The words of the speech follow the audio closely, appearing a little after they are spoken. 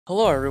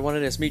Hello everyone,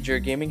 it is me,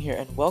 Jared Gaming here,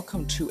 and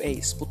welcome to a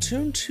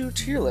Splatoon 2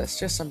 tier list.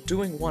 Yes, I'm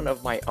doing one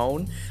of my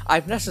own.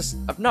 I've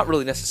not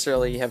really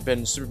necessarily have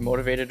been super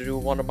motivated to do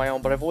one of my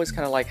own, but I've always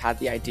kind of like had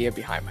the idea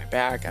behind my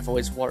back. I've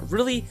always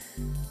really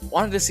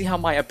wanted to see how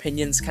my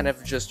opinions kind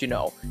of just,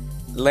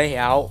 lay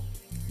out,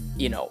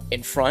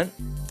 in front,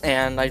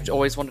 and I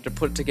always wanted to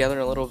put it together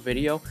in a little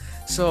video.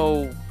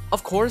 So,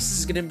 of course, this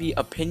is going to be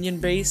opinion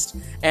based,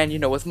 and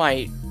with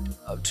my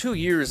 2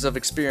 years of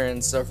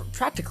experience, or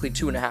practically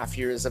 2.5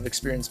 years of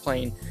experience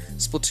playing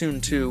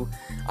Splatoon 2,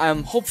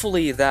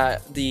 hopefully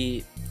that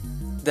the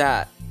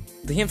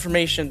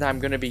information that I'm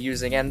going to be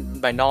using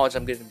and my knowledge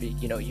I'm going to be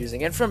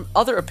using, and from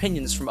other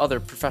opinions from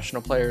other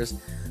professional players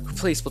who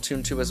play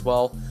Splatoon 2 as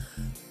well,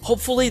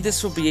 hopefully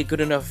this will be a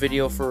good enough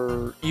video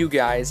for you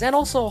guys, and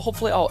also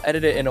hopefully I'll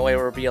edit it in a way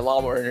where it'll be a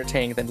lot more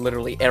entertaining than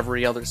literally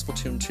every other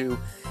Splatoon 2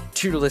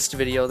 tier list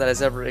video that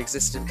has ever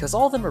existed, because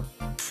all of them are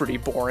pretty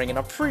boring, and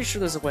I'm pretty sure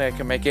there's a way I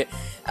can make it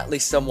at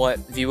least somewhat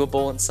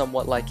viewable and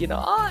somewhat like,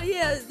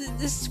 yeah,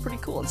 this is pretty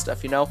cool and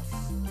stuff,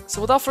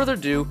 So without further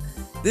ado,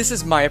 this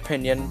is my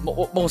opinion.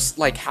 Most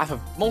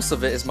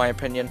of it is my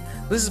opinion.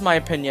 This is my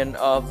opinion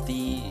of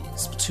the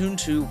Splatoon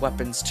 2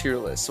 weapons tier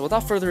list. So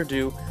without further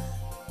ado,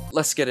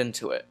 let's get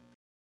into it.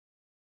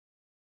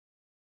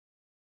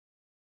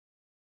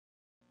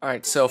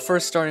 Alright, so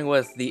first starting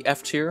with the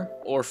F tier,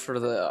 or for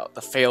the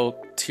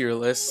fail tier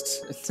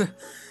list.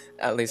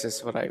 At least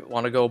that's what I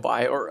want to go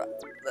by, or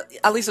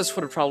at least that's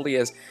what it probably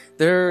is.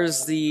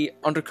 There's the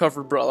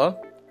undercover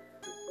umbrella.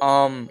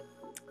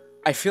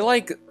 I feel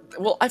like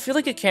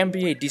it can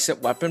be a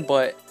decent weapon,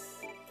 but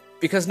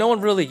because no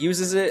one really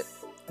uses it,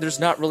 there's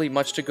not really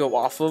much to go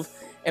off of.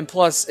 And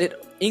plus,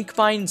 it ink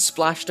bind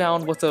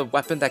splashdown with a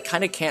weapon that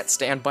kind of can't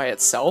stand by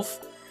itself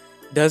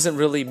doesn't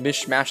really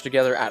mishmash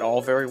together at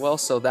all very well,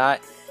 so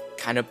that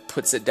kind of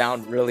puts it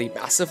down really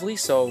massively.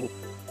 So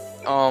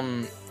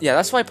yeah,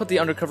 that's why I put the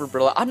undercover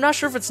umbrella. I'm not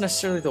sure if it's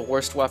necessarily the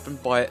worst weapon,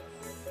 but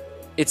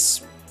it's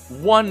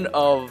one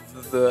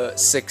of the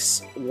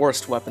 6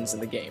 worst weapons in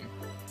the game.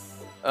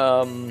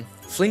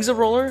 Flingza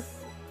roller,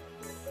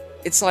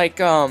 it's like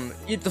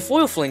the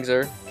foil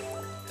flingzer.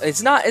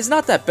 It's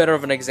not that better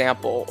of an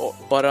example,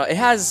 but it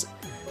has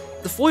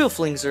the foil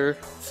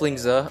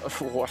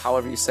flingza, or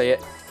however you say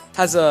it,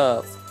 has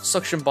a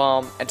suction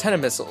bomb, antenna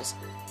missiles.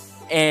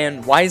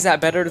 And why is that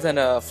better than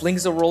a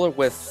Flingza roller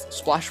with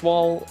splash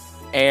wall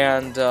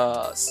and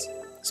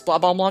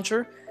splat bomb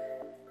launcher?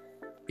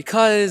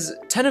 Because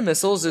antenna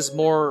missiles is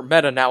more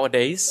meta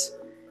nowadays,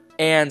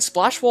 and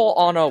splash wall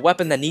on a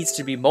weapon that needs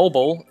to be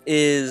mobile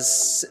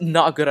is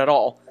not good at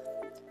all.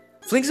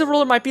 Flingza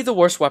roller might be the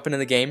worst weapon in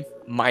the game,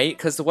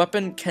 because the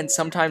weapon can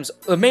sometimes,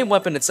 the main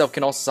weapon itself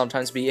can also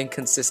sometimes be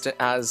inconsistent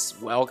as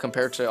well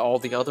compared to all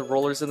the other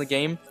rollers in the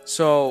game.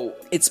 So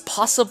it's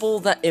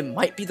possible that it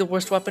might be the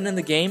worst weapon in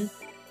the game,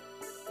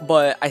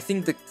 but I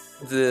think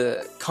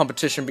the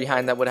competition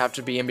behind that would have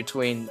to be in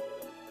between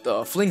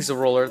the Flingza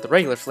roller, the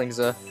regular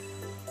Flingza,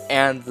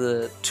 and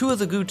the 2 of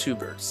the goo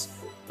tubers,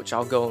 which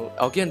I'll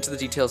get into the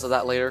details of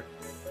that later.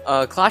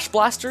 Clash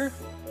Blaster.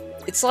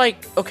 It's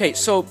like, okay,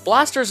 so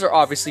blasters are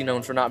obviously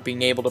known for not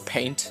being able to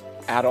paint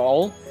at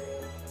all,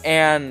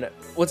 and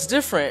what's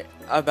different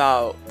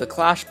about the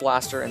Clash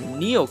Blaster and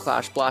Neo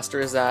Clash Blaster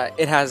is that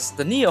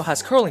the Neo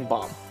has curling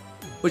bomb,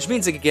 which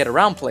means it can get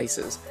around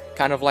places,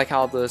 kind of like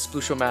how the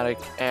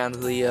Splooshomatic and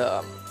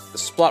the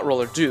Splat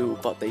Roller do,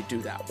 but they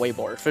do that way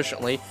more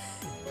efficiently.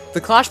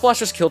 The Clash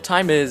Blaster's kill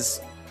time is,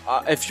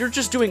 if you're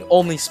just doing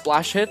only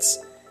splash hits,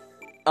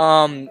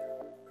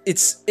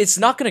 it's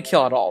not going to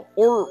kill at all,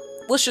 or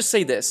let's just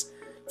say this.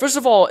 First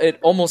of all, it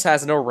almost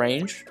has no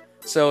range,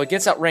 so it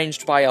gets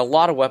outranged by a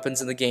lot of weapons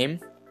in the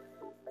game.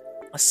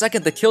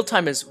 Second, the kill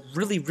time is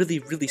really, really,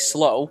 really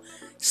slow.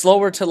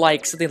 Slower to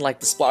like something like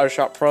the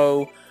Splattershot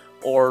Pro,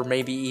 or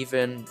maybe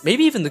even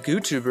the Goo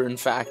Tuber, in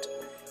fact.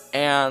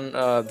 And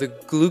the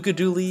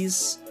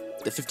Gloogadoolies,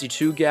 the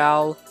 52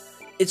 Gal.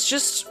 It's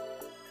just,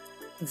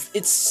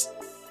 it's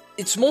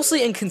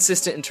mostly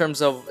inconsistent in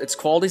terms of its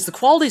qualities. The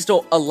qualities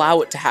don't allow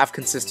it to have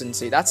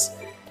consistency. That's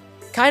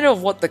kind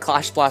of what the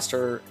Clash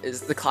Blaster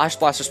is. The Clash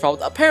Blaster's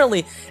problem.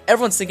 Apparently,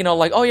 everyone's thinking,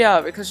 oh yeah,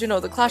 because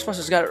the Clash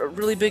Blaster's got a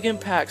really big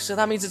impact, so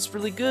that means it's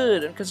really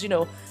good, and because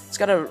it's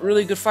got a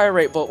really good fire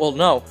rate. But well,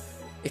 no,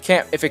 it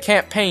can't. If it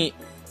can't paint,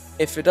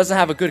 if it doesn't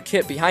have a good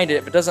kit behind it,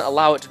 if it doesn't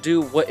allow it to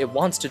do what it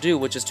wants to do,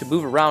 which is to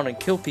move around and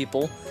kill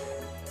people,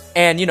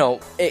 and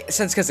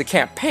because it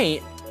can't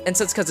paint, and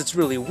because it's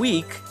really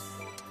weak,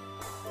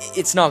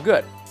 it's not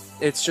good.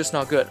 It's just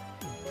not good.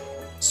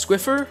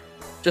 Squiffer.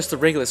 Just the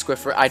regular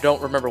Squiffer. I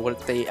don't remember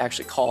what they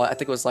actually call it. I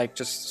think it was like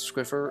just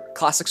Squiffer.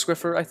 Classic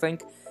Squiffer, I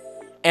think.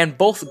 And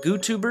both Goo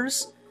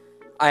Tubers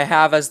I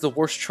have as the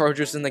worst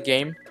chargers in the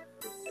game.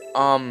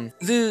 The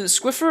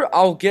Squiffer,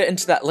 I'll get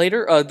into that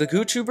later. The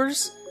Goo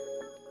Tubers.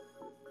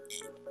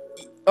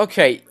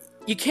 Okay,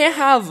 you can't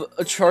have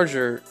a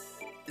charger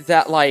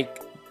that,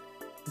 like,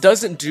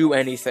 doesn't do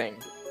anything.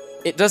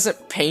 It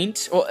doesn't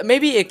paint. Well,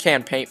 maybe it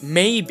can paint.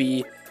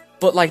 Maybe.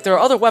 But, like, there are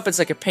other weapons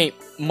that can paint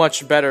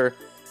much better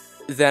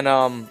than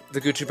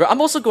the Gootuber.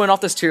 I'm also going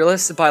off this tier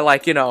list by,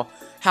 like, you know,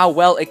 how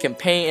well it can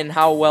paint and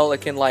how well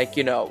it can, like,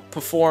 you know,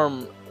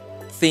 perform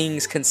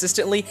things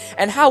consistently,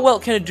 and how well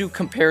can it do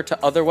compared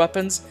to other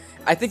weapons.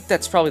 I think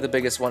that's probably the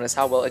biggest one, is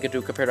how well it can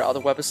do compared to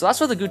other weapons. So that's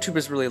why the Gootuber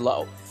is really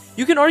low.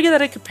 You can argue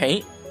that it can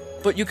paint,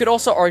 but you could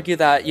also argue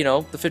that, you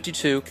know, the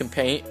 52 can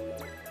paint,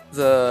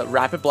 the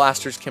Rapid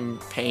Blasters can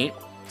paint,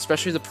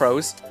 especially the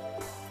pros,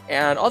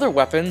 and other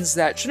weapons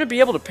that shouldn't be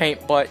able to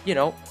paint, but, you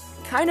know,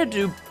 kind of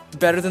do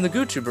better than the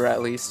Gootuber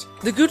at least.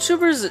 The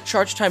Gootuber's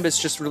charge time is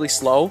just really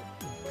slow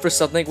for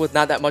something with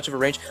not that much of a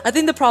range. I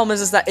think the problem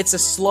is that it's a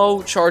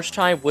slow charge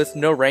time with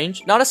no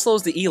range. Not as slow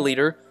as the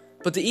E-Liter,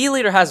 but the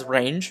E-Liter has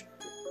range,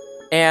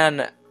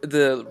 and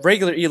the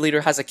regular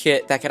E-Liter has a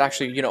kit that could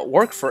actually, you know,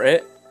 work for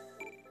it,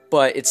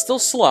 but it's still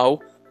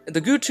slow.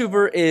 The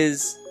Gootuber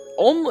is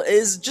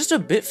just a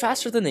bit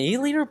faster than the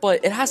E-Liter,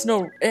 but it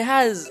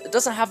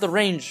doesn't have the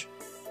range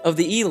of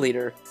the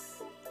E-Liter.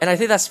 And I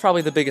think that's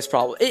probably the biggest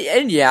problem.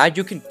 And yeah,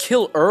 you can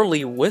kill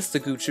early with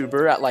the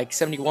Gootuber at like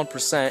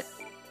 71%.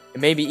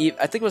 And maybe,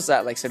 I think it was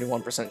at like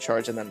 71%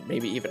 charge, and then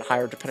maybe even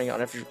higher depending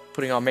on if you're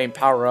putting on main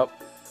power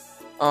up.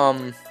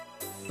 But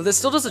this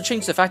still doesn't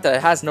change the fact that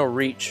it has no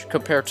reach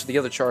compared to the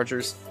other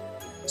chargers.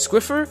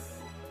 Squiffer,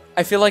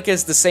 I feel like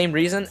is the same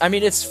reason. I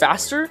mean, it's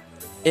faster,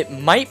 it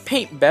might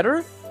paint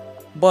better,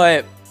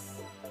 but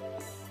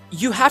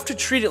you have to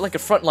treat it like a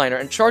frontliner,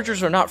 and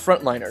chargers are not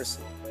frontliners.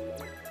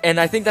 And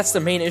I think that's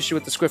the main issue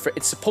with the Squiffer.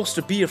 It's supposed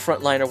to be a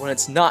frontliner when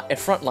it's not a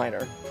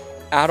frontliner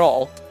at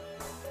all.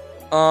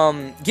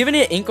 Giving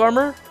it ink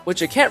armor,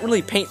 which it can't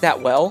really paint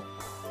that well.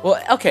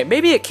 Well, okay,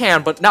 maybe it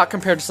can, but not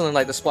compared to something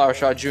like the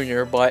Splattershot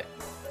Jr.,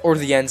 or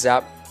the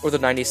NZAP, or the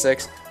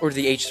 96, or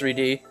the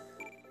H3D.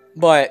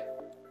 But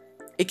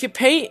it can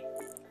paint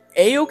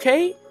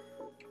A-okay,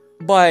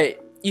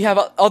 but you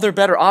have other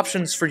better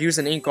options for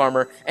using ink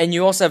armor, and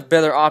you also have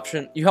better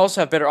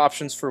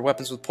options for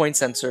weapons with point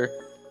sensor.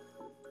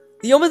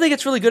 The only thing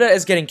it's really good at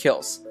is getting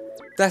kills.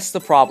 That's the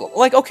problem.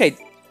 Like, okay,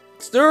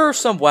 there are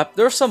some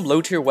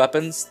low tier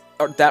weapons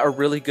that are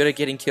really good at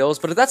getting kills,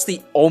 but if that's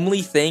the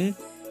only thing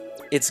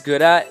it's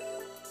good at,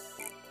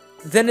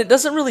 then it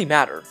doesn't really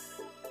matter.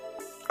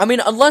 I mean,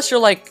 unless you're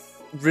like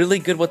really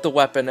good with the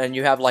weapon and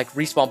you have like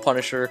Respawn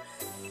Punisher,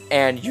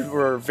 and you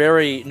were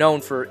very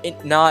known for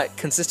not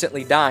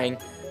consistently dying,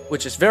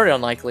 which is very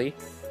unlikely,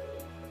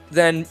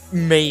 then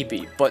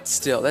maybe, but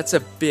still, that's a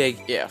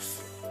big if.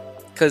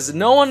 Because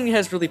no one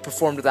has really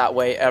performed that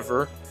way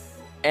ever,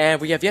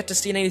 and we have yet to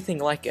see anything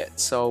like it,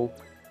 so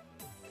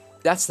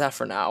that's that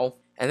for now.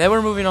 And then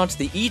we're moving on to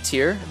the E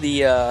tier,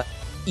 the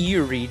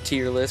eerie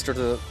tier list,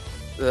 or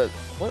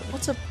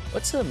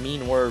what's a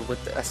mean word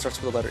with that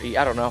starts with the letter E?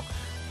 I don't know.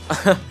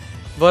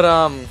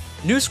 But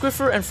new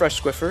Squiffer and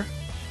fresh Squiffer,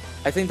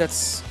 I think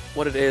that's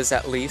what it is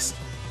at least.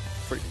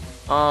 For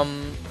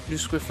new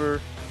Squiffer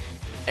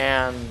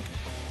and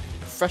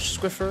fresh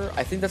Squiffer,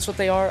 I think that's what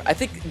they are. I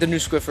think the new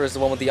Squiffer is the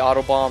one with the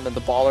auto bomb and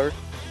the baller,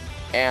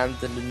 and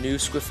the new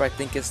Squiffer I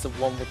think is the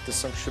one with the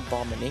suction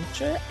bomb and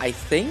inkjet. I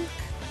think,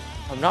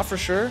 I'm not for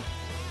sure.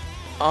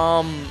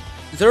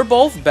 They're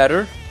both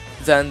better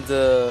than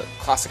the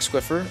classic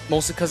Squiffer,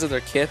 mostly because of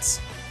their kits.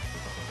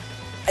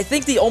 I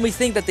think the only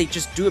thing that they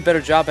just do a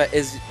better job at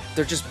is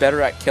they're just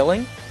better at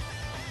killing.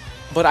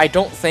 But I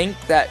don't think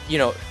that, you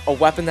know, a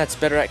weapon that's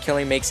better at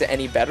killing makes it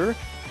any better.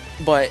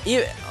 But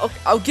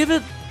I'll give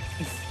it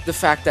the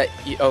fact that,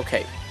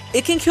 okay,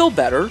 it can kill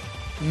better.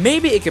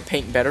 Maybe it could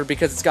paint better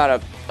because it's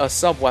got a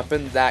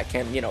sub-weapon that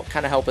can, you know,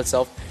 kind of help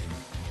itself.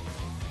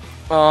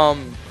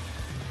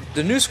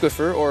 The new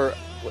Squiffer, or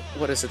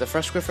what is it, the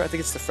fresh Squiffer? I think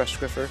it's the fresh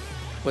Squiffer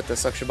with the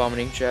suction bomb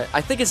and inkjet.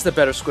 I think it's the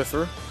better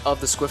Squiffer of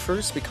the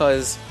Squiffers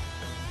because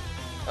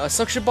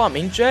suction bomb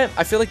inkjet,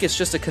 I feel like it's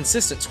just a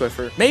consistent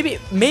Squiffer.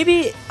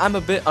 Maybe I'm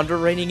a bit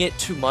underrating it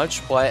too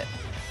much, but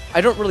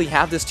I don't really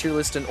have this tier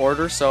list in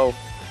order, so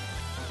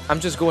I'm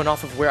just going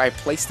off of where I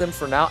place them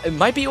for now. It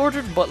might be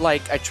ordered, but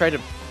like I try to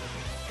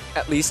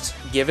at least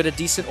give it a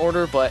decent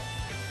order, but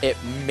it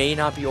may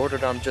not be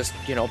ordered. I'm just,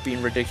 you know,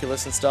 being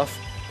ridiculous and stuff.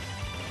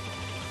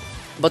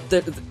 But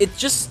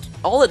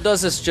all it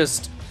does is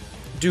just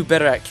do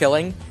better at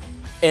killing,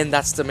 and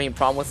that's the main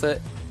problem with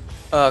it.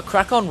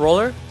 Crack-On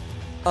Roller,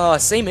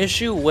 same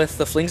issue with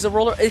the Flingza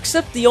Roller,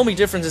 except the only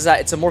difference is that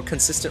it's a more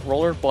consistent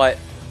roller, but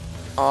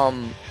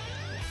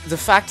the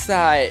fact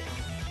that,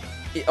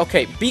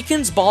 okay,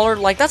 Beacon's Baller,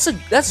 like,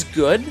 that's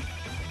good,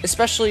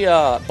 especially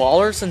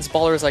Baller, since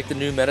Baller is like the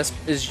new meta,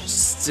 is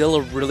still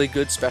a really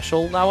good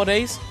special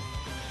nowadays.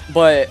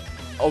 But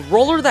a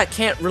roller that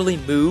can't really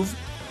move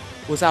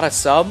without a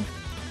sub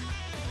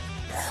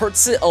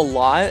hurts it a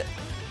lot.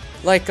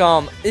 Like,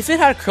 if it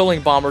had a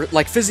curling bomb or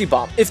like Fizzy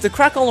Bomb, if the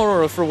Crack-On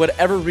Roller for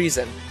whatever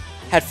reason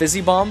had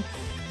Fizzy Bomb,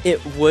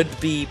 it would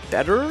be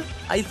better,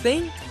 I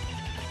think.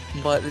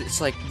 But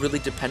it's like really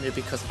dependent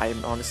because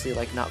I'm honestly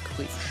like not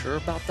completely sure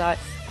about that.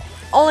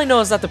 All I know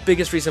is that the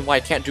biggest reason why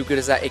it can't do good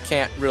is that it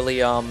can't really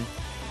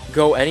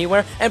go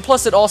anywhere, and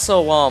plus it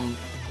also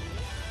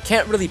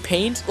can't really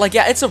paint. Like,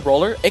 yeah, it's a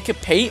roller, it can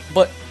paint,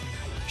 but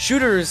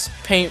shooters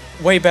paint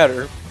way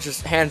better,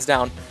 just hands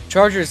down.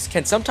 Chargers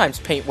can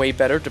sometimes paint way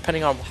better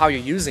depending on how you're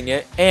using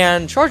it,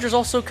 and Chargers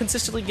also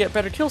consistently get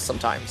better kills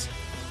sometimes.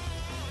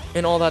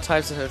 And all that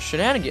types of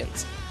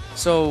shenanigans.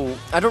 So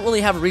I don't really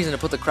have a reason to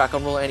put the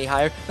Crack-On roller any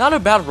higher. Not a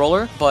bad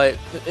roller, but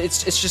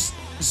it's just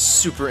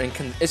super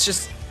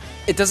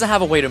it doesn't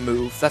have a way to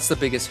move. That's the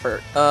biggest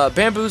hurt.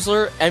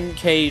 Bamboozler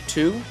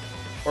MK2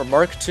 or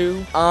Mark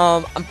II.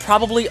 I'm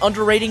probably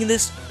underrating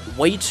this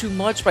way too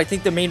much, but I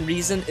think the main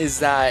reason is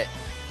that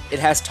it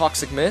has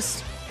Toxic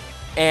Mist,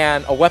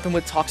 and a weapon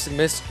with Toxic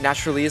Mist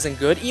naturally isn't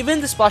good. Even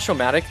the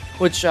Splash-O-Matic,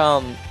 which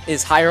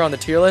is higher on the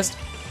tier list,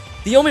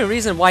 the only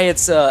reason why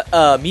it's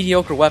a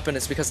mediocre weapon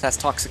is because it has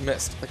Toxic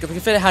Mist. Like,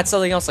 if it had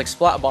something else like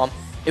Splat Bomb,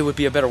 it would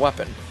be a better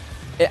weapon.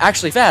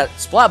 Actually, if it had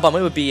Splat Bomb,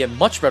 it would be a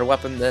much better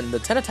weapon than the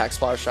 10 attack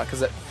Splatter Shot,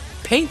 because it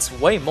paints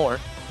way more.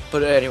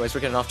 But anyways,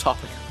 we're getting off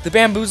topic. The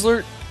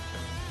Bamboozler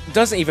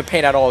doesn't even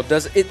paint at all.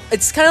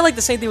 It's kind of like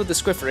the same thing with the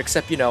Squiffer,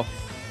 except, you know,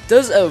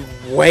 does a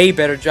way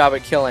better job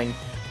at killing,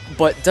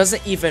 but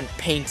doesn't even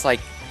paint, like,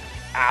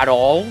 at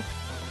all.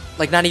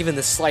 Like, not even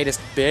the slightest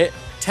bit.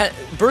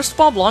 Burst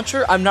Bomb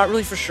Launcher, I'm not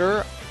really for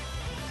sure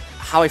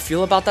how I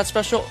feel about that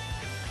special,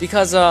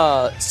 because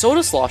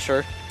Soda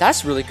Slosher,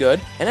 that's really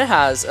good, and it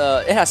has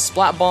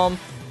Splat Bomb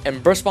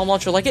and Burst Bomb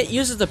Launcher. Like, it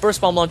uses the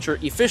Burst Bomb Launcher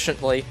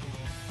efficiently,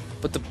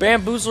 but the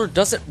Bamboozler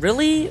doesn't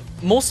really,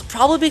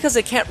 probably because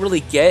it can't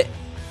really get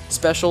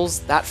specials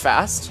that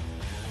fast.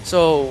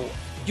 So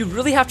you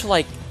really have to,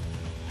 like,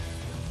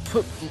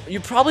 you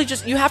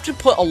have to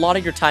put a lot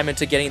of your time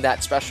into getting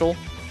that special,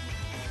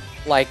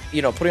 like,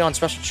 you know, putting on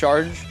special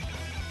charge.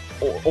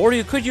 Or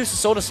you could use the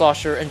Soda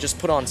Slosher and just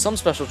put on some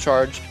special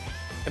charge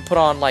and put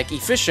on, like,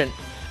 efficient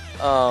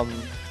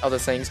other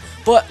things.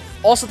 But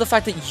also the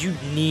fact that you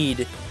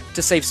need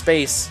to save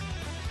space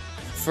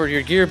for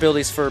your gear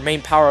abilities for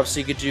main power-ups so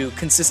you could do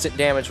consistent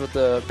damage with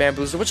the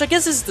Bamboozler, which I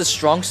guess is the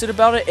strong suit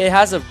about it. It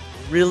has a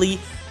really,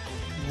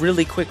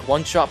 really quick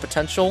one-shot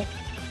potential.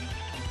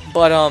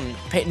 But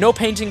no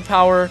painting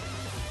power,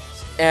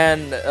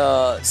 and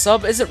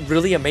sub isn't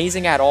really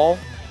amazing at all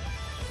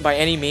by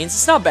any means.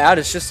 It's not bad,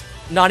 it's just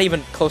not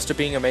even close to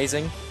being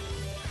amazing.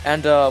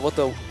 And with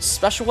the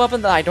special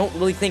weapon that I don't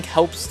really think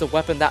helps the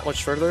weapon that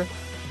much further.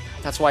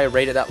 That's why I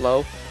rate it that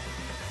low.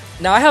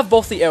 Now I have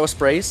both the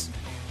Aerosprays,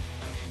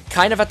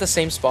 kind of at the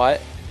same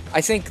spot.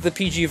 I think the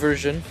PG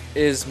version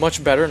is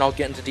much better, and I'll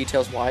get into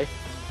details why.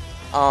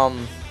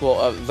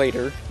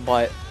 Later,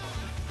 but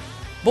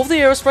both the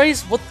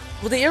Aerosprays,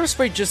 the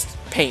Aerospray just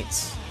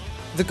paints.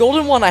 The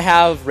golden one I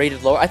have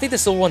rated lower. I think the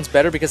silver one's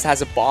better because it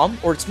has a bomb,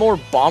 or it's more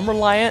bomb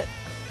reliant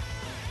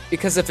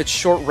because of its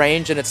short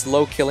range and its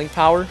low killing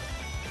power.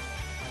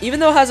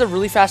 Even though it has a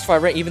really fast fire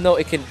rate, even though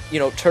it can, you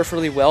know, turf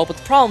really well, but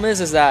the problem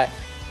is that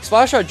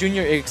Splatter Shot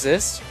Jr.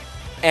 exists,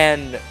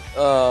 and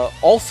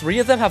all three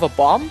of them have a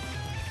bomb,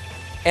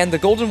 and the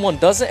golden one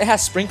doesn't. It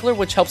has Sprinkler,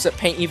 which helps it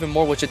paint even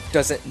more, which it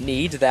doesn't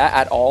need that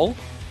at all.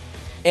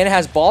 And it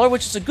has Baller,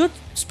 which is a good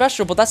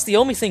special, but that's the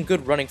only thing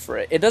good running for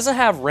it. It doesn't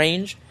have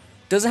range,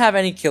 doesn't have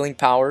any killing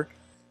power,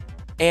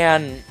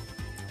 and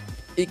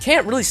it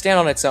can't really stand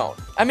on its own.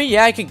 I mean,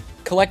 yeah, it could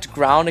collect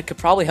ground, it could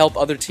probably help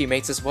other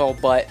teammates as well,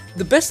 but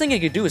the best thing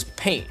it could do is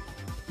paint.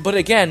 But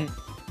again,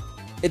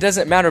 it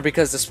doesn't matter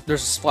because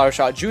there's a Splatter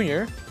Shot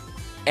Jr.,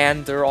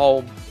 and they're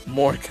all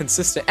more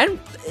consistent. And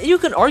you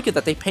can argue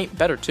that they paint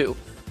better too.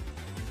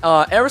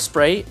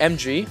 Aerospray,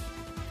 MG,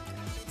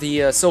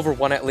 the silver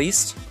one at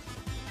least,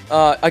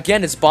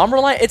 again, it's bomb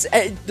reliant. It's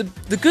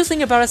the good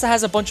thing about it is it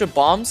has a bunch of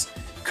bombs.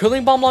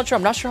 Curling Bomb Launcher,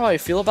 I'm not sure how I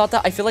feel about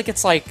that. I feel like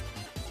it's like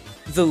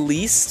the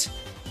least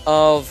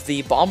of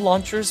the bomb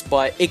launchers,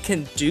 but it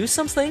can do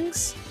some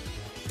things,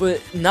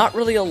 but not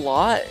really a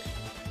lot.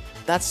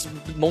 That's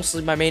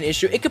mostly my main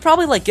issue. It could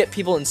probably, like, get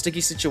people in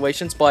sticky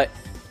situations, but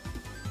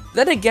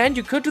then again,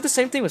 you could do the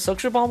same thing with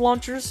Silksure Bomb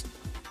Launchers,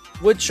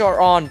 which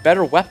are on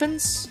better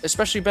weapons,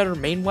 especially better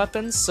main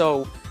weapons,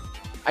 so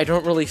I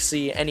don't really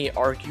see any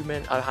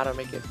argument on how to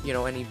make it, you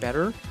know, any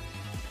better,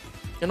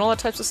 and all that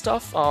types of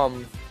stuff.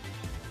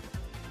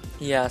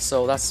 Yeah,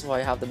 so that's why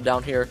I have them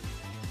down here.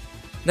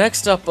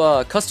 Next up,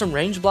 Custom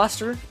Range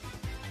Blaster.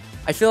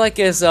 I feel like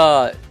it's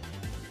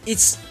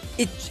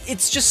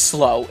just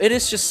slow. It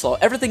is just slow.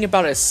 Everything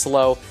about it is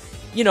slow.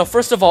 You know,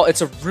 first of all,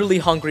 it's a really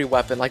hungry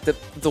weapon. Like,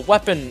 the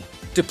weapon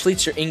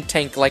depletes your ink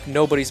tank like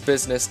nobody's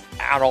business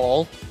at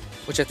all,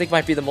 which I think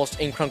might be the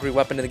most ink-hungry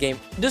weapon in the game,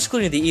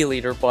 excluding the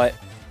E-Leader, but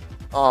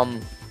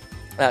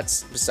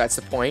that's besides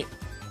the point.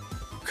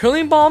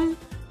 Curling Bomb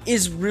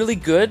is really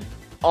good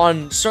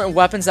on certain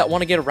weapons that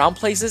want to get around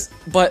places,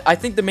 but I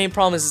think the main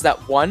problem is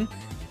that, one,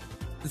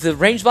 the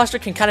Range Blaster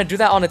can kind of do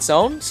that on its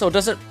own, so it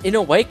doesn't, in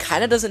a way,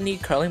 kind of doesn't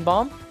need Curling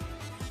Bomb.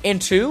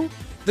 And two,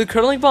 the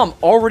Curling Bomb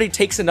already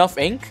takes enough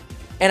ink,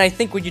 and I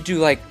think when you do,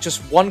 like,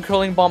 just one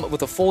Curling Bomb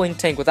with a full ink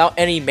tank without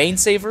any main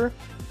saver,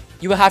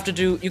 you will have to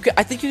do,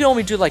 I think you can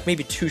only do, like,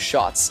 maybe 2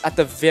 shots at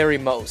the very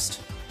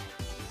most.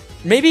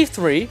 Maybe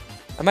 3,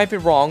 I might be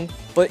wrong,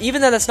 but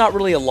even then that's not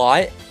really a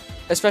lot,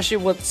 especially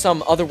with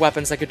some other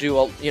weapons that could do,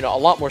 a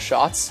lot more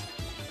shots.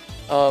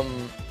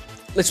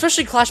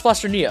 Especially Clash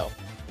Blaster Neo.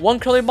 One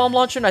Curling Bomb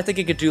Launcher, and I think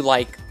it could do,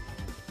 like,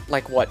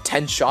 like what,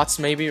 10 shots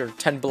maybe, or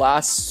 10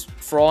 blasts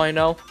for all I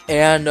know.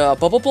 And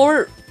Bubble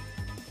Blower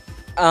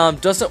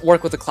doesn't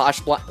work with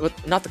the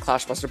not the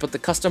Clash Blaster, but the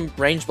custom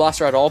range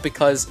blaster at all,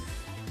 because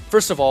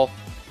first of all,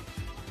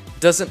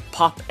 doesn't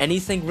pop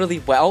anything really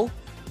well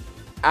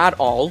at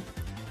all.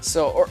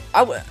 So, or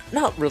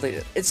not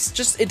really. It's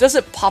just it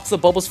doesn't pop the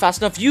bubbles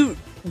fast enough. You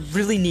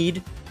really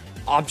need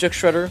Object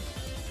Shredder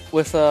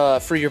with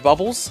for your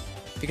bubbles,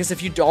 because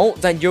if you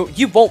don't, then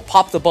you won't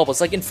pop the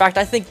bubbles. Like, in fact,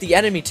 I think the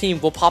enemy team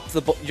will pop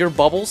your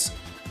bubbles,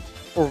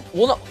 or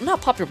will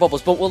not pop your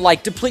bubbles, but will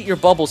like deplete your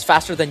bubbles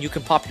faster than you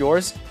can pop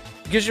yours,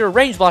 because you're a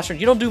range blaster and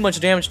you don't do much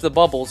damage to the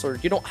bubbles, or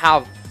you don't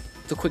have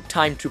the quick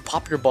time to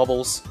pop your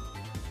bubbles.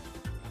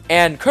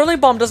 And Curling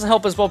Bomb doesn't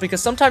help as well,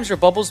 because sometimes your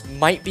bubbles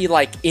might be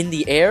like in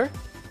the air,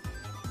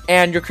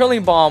 and your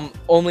Curling Bomb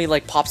only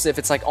like pops if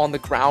it's like on the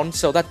ground,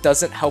 so that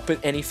doesn't help it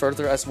any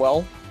further as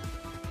well.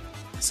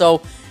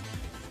 So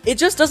it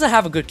just doesn't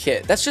have a good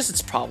kit. That's just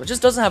its problem. It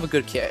just doesn't have a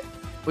good kit,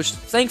 which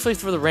thankfully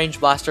for the range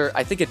blaster,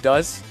 I think it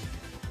does,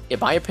 in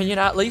my opinion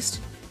at least.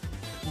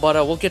 But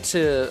we'll get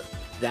to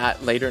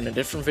that later in a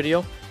different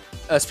video.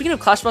 Speaking of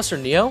Clash Blaster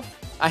Neo,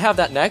 I have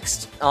that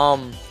next.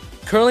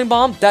 Curling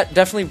Bomb, that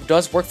definitely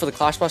does work for the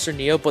Clash Blaster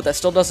Neo, but that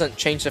still doesn't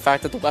change the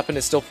fact that the weapon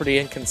is still pretty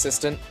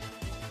inconsistent.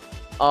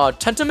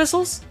 Tenta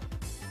Missiles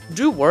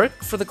do work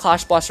for the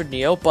Clash Blaster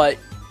Neo, but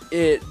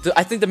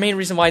I think the main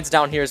reason why it's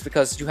down here is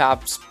because you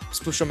have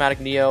Splooshomatic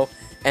Neo,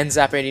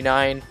 Zap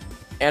 89,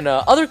 and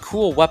other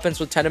cool weapons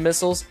with Tenta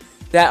Missiles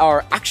that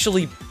are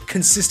actually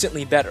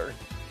consistently better.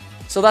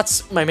 So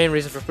that's my main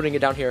reason for putting it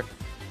down here.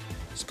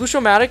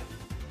 Splooshomatic,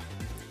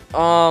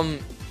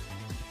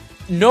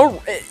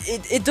 no,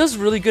 it does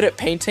really good at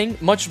painting,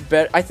 much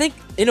better. I think,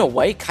 in a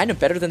way, kind of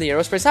better than the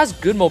Aerospace. It has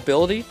good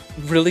mobility,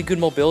 really good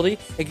mobility.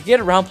 It can get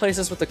around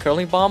places with the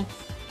Curling Bomb,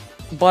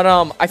 but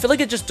I feel like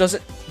it just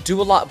doesn't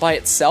do a lot by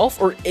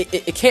itself, or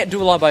it can't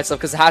do a lot by itself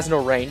because it has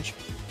no range.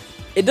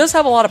 It does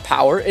have a lot of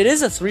power. It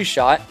is a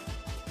 3-shot,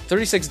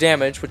 36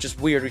 damage, which is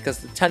weird because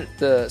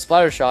the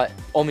Splatter Shot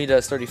only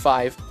does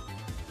 35.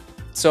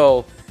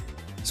 So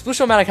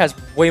Splooshomatic has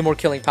way more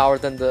killing power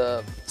than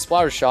the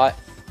Splatter Shot,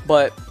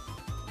 but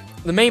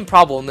the main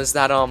problem is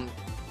that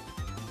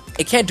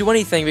it can't do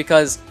anything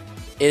because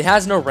it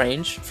has no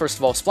range. First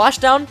of all,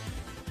 Splashdown,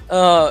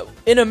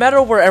 in a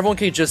meta where everyone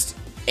can just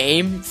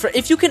aim,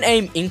 if you can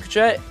aim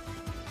Inkjet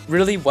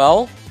really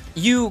well,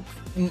 you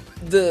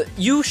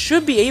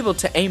should be able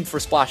to aim for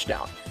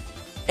Splashdown.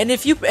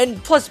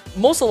 And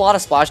plus a lot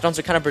of Splashdowns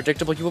are kind of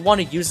predictable. You would want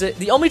to use it.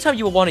 The only time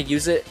you would want to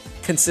use it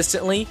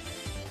consistently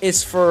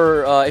is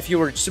for if you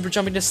were super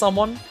jumping to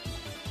someone,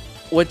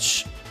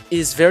 which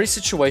is very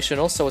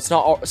situational, so it's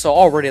not, so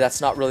already that's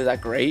not really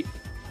that great.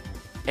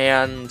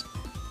 And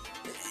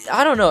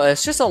I don't know,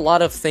 it's just a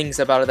lot of things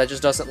about it that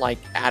just doesn't like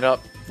add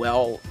up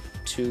well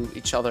to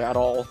each other at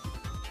all,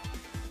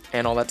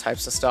 and all that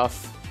types of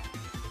stuff.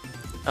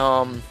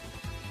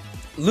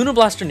 Luna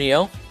Blaster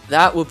Neo,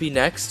 that would be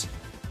next.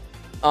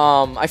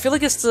 I feel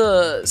like it's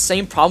the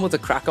same problem with the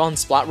Crack-On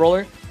Splat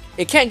Roller.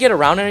 It can't get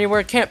around anywhere,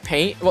 it can't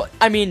paint. Well,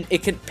 I mean,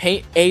 it can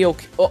paint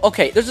A-OK.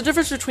 Okay, there's a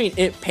difference between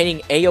it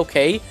painting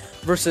A-OK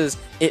versus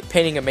it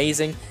painting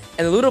amazing.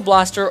 And the Luna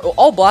Blaster,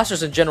 all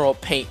blasters in general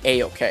paint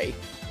A-OK.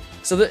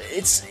 So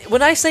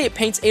when I say it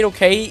paints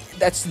A-OK,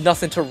 that's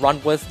nothing to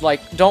run with.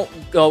 Like, don't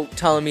go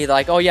telling me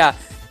like, oh yeah,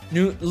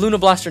 Luna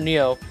Blaster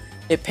Neo,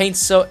 it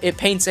paints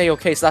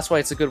A-OK, so that's why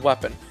it's a good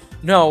weapon.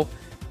 No,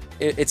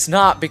 it's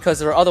not, because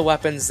there are other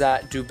weapons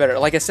that do better.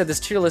 Like I said, this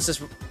tier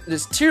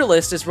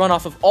list is run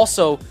off of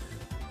also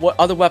what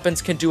other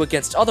weapons can do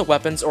against other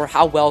weapons, or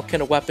how well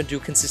can a weapon do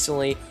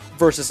consistently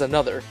versus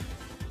another.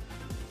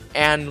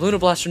 And Luna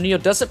Blaster Neo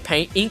doesn't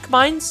paint Ink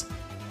Mines.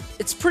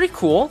 It's pretty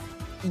cool,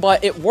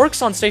 but it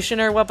works on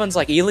stationary weapons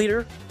like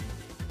E-Liter,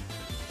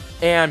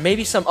 and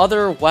maybe some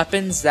other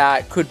weapons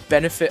that could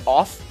benefit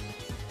off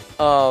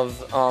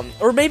of,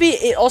 or maybe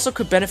it also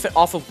could benefit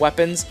off of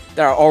weapons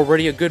that are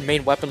already a good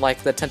main weapon,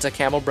 like the Tenta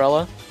Cam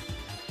Umbrella.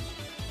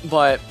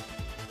 But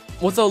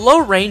with a low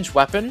range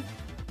weapon,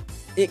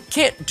 it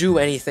can't do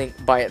anything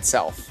by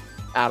itself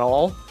at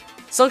all.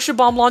 Suction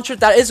Bomb Launcher,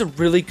 that is a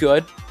really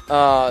good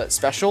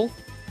special,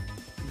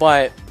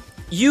 but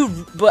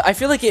I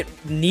feel like it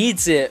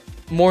needs it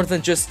more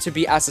than just to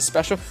be as a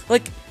special.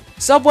 Like,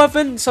 sub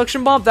weapon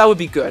Suction Bomb, that would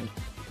be good,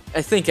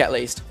 I think, at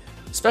least.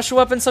 Special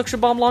weapon Suction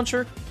Bomb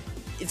Launcher,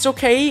 it's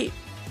okay,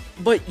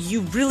 but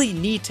you really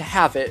need to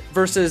have it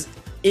versus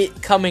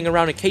it coming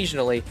around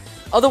occasionally.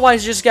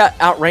 Otherwise, you just got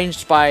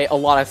outranged by a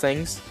lot of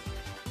things,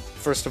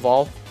 first of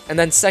all. And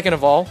then second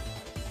of all,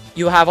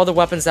 you have other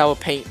weapons that will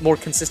paint more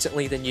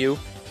consistently than you.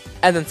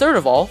 And then third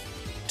of all,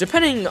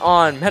 depending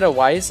on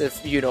meta-wise,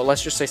 if, you know,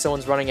 let's just say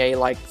someone's running a,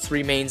 like,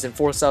 3 mains and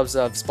 4 subs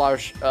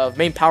of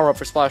main power-up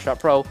for Splash Shot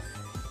Pro,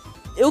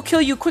 it'll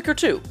kill you quicker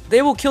too.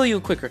 They will kill you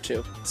quicker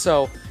too.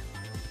 So,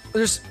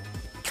 there's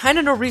kind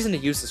of no reason to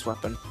use this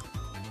weapon.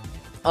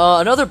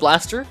 Another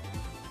blaster,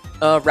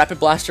 Rapid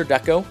Blaster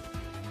Deco.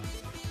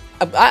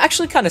 I'm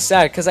actually kind of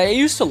sad, because I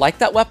used to like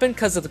that weapon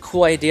because of the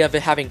cool idea of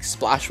it having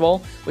Splash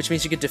Wall, which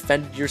means you could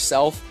defend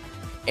yourself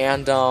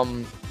and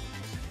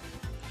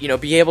you know,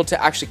 be able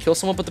to actually kill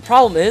someone. But the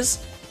problem is,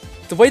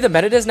 the way the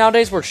meta is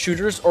nowadays, where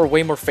shooters are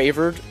way more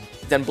favored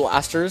than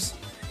blasters,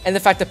 and the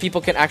fact that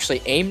people can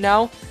actually aim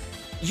now,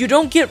 you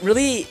don't get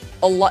really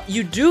a lot.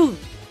 You do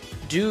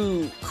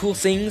cool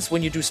things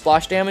when you do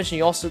splash damage, and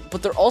you also,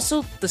 but they're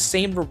also the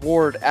same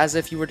reward as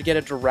if you were to get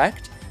a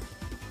direct.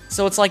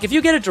 So it's like, if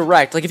you get a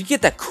direct, like if you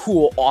get that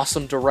cool,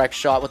 awesome direct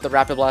shot with the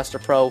Rapid Blaster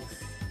Pro,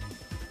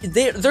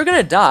 they're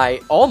gonna die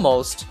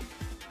almost,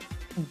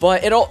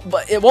 but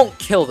it won't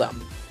kill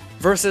them.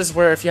 Versus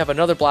where if you have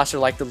another blaster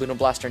like the Luna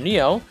Blaster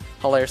Neo,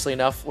 hilariously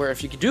enough, where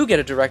if you do get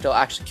a direct, it'll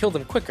actually kill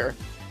them quicker.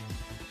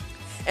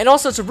 And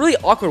also, it's a really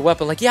awkward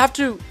weapon. Like, you have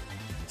to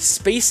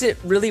space it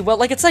really well.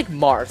 Like, it's like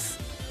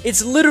Marth.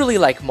 It's literally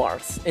like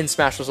Marth in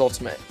Smash Bros.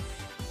 Ultimate.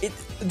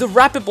 The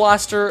Rapid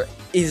Blaster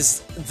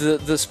is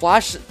the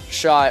splash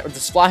shot, or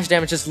the splash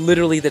damage is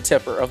literally the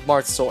tipper of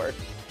Marth's sword.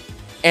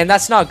 And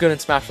that's not good in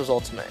Smash Bros.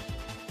 Ultimate.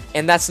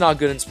 And that's not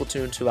good in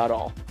Splatoon 2 at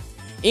all.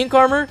 Ink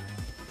Armor,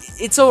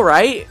 it's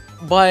alright,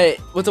 but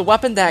with a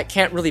weapon that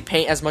can't really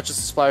paint as much as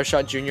the Splatter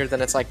Shot Jr.,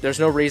 then it's like, there's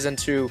no reason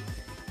to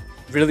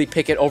really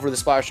pick it over the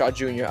Splatter Shot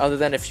Jr., other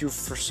than if you,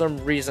 for some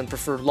reason,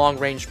 prefer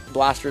long-range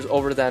blasters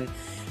over them.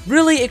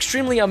 Really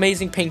extremely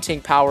amazing painting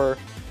power,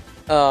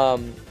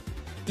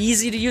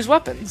 easy-to-use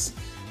weapons.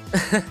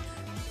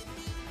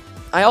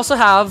 I also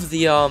have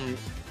the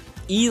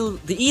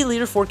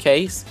E-Leader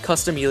 4K,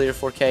 custom E-Leader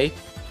 4K.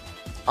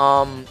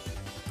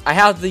 I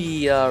have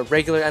the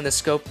regular and the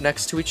scope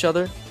next to each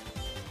other,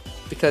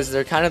 because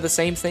they're kind of the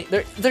same thing.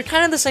 They're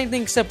kind of the same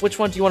thing, except which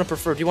one do you want to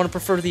prefer? Do you want to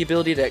prefer the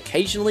ability to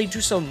occasionally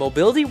do some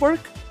mobility work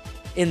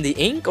in the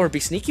ink, or be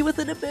sneaky with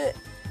it a bit?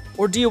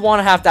 Or do you want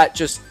to have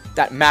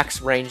that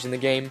max range in the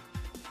game?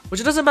 Which,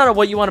 it doesn't matter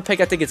what you want to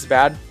pick, I think it's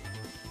bad.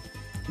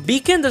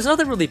 Beacon, there's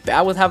nothing really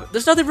bad with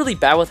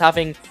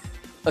having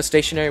a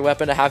stationary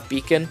weapon to have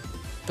beacon,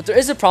 but there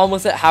is a problem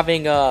with it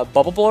having a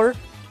bubble blower.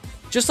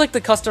 Just like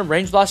the custom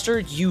range blaster,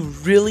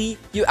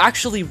 you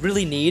actually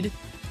really need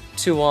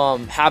to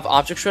have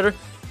object shredder.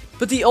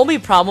 But the only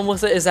problem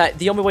with it is that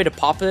the only way to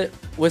pop it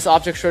with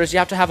object shredder is you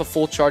have to have a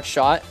full charge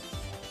shot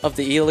of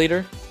the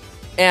E-Leader.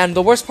 And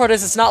the worst part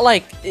is, it's not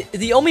like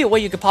the only way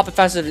you can pop it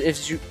faster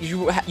is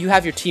you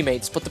have your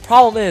teammates. But the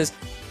problem is,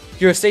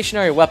 you're a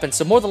stationary weapon,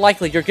 so more than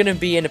likely you're going to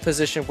be in a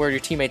position where your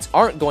teammates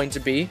aren't going to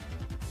be.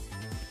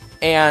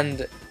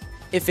 And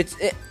if it's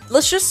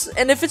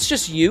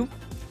just you,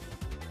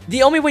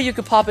 the only way you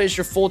can pop it is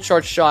your full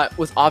charge shot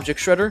with object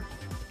shredder,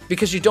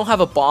 because you don't have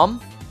a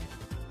bomb.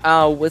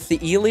 With the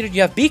E-Leader,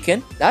 you have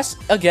beacon.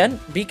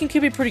 Beacon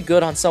can be pretty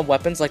good on some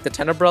weapons like the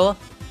Ten Umbrella,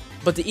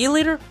 but the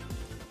E-Leader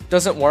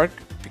doesn't work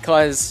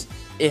because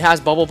it has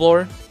bubble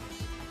blower,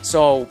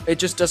 so it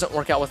just doesn't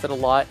work out with it a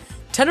lot.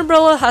 Ten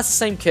Umbrella has the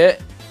same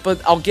kit, but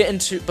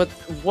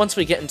once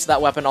we get into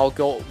that weapon,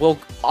 we'll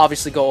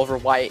obviously go over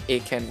why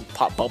it can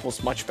pop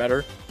bubbles much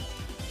better.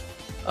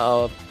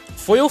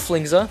 Foil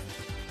Flingza,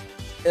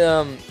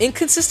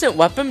 inconsistent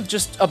weapon,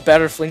 just a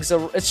better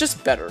Flingza. It's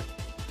just better,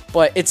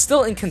 but it's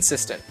still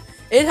inconsistent.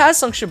 It has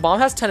Suction Bomb,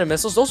 has 10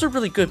 missiles, those are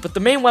really good, but the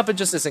main weapon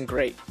just isn't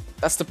great.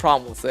 That's the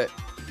problem with it.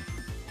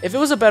 If it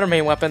was a better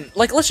main weapon,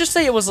 like, let's just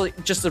say it was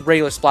like just a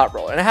regular Splat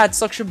Roller, and it had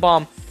Suction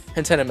Bomb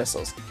and 10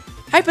 missiles.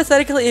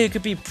 Hypothetically, it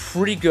could be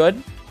pretty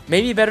good,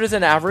 maybe better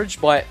than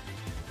average, but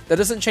that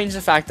doesn't change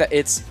the fact that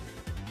it's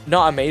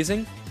not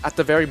amazing at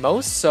the very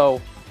most, so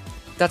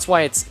that's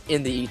why it's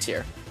in the E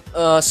tier.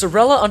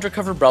 Sorella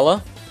Undercover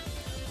Brella.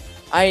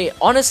 I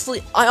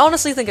honestly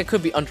think I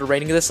could be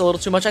underrating this a little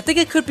too much. I think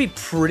it could be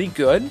pretty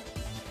good,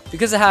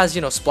 because it has,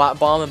 you know, Splat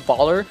Bomb and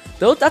Baller.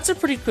 Though that's a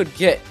pretty good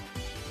get.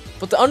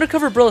 But the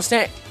Undercover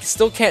Brilla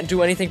still can't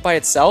do anything by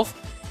itself.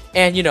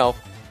 And, you know,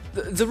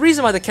 the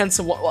reason why the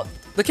Kensa one, well,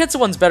 the Kensa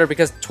one's better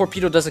because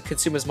Torpedo doesn't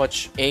consume as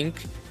much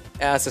ink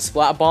as a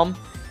Splat Bomb,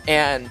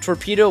 and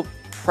Torpedo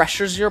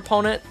pressures your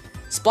opponent.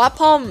 Splat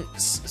Bomb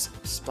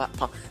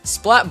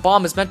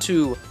is meant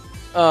to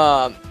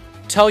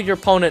tell your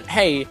opponent,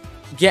 hey,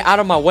 get out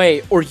of my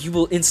way or you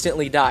will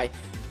instantly die.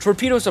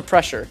 Torpedo's a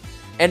pressure,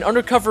 and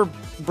Undercover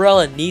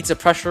Brella needs a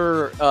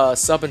pressure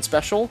sub and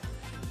special,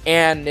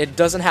 and it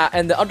doesn't have,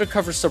 and the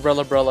Undercover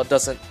Sorella Brella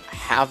doesn't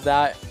have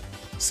that.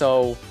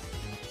 So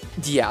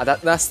yeah,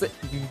 that's the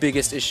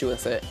biggest issue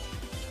with it.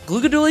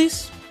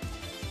 Glugadoolies,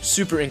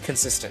 super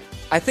inconsistent.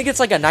 I think it's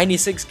like a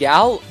 96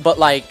 gal, but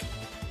like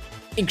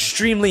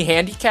extremely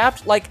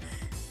handicapped. Like,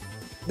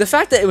 the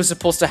fact that it was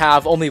supposed to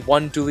have only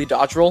one dually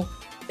dodge roll,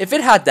 if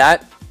it had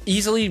that,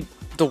 easily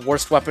the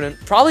worst weapon,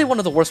 probably one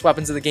of the worst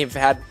weapons in the game if it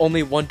had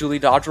only one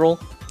dually dodge roll.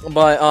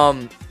 But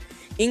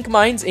Ink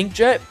Mine's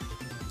Inkjet,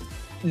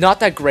 not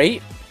that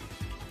great.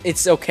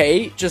 It's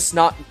okay, just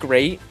not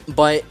great.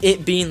 But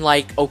it being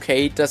like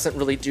okay doesn't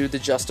really do the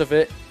just of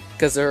it,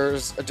 because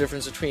there's a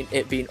difference between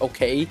it being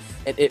okay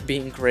and it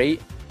being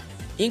great.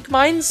 Ink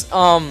Mines,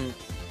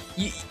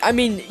 I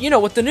mean, you know,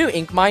 with the new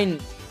Ink Mine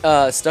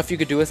stuff you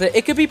could do with it,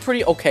 it could be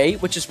pretty okay,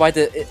 which is why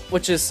the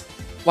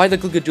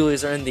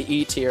Glugadoolies are in the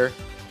E tier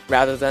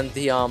rather than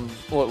the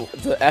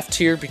F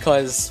tier,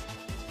 because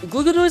the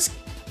Glugadoolies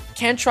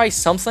can try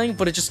something,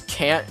 but it just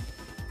can't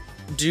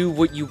do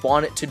what you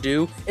want it to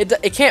do.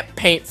 It can't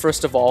paint,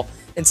 first of all,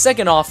 and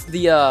second off,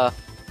 the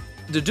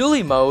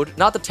dually mode,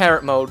 not the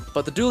turret mode,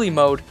 but the dually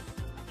mode,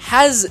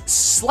 has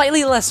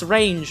slightly less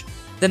range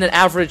than an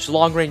average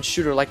long-range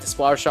shooter like the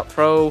Splattershot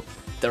Pro,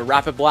 the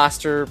Rapid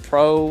Blaster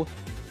Pro,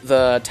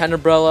 the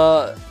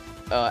Tenderbrella,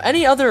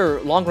 any other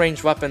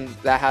long-range weapon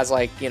that has,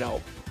 like, you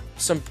know,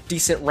 some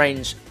decent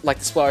range like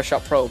the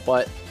Splattershot Pro,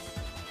 but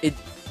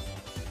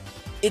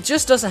it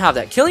just doesn't have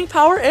that. Killing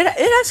power, it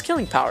has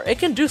killing power. It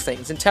can do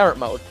things in turret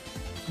mode,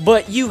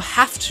 but you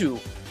have to.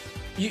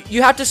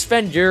 You have to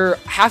spend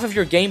half of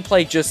your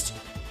gameplay just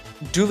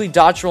dually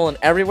dodge rolling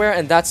everywhere,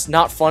 and that's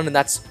not fun,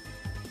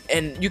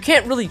 and you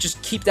can't really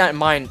just keep that in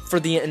mind for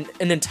an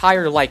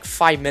entire, like,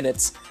 5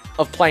 minutes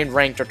of playing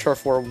ranked or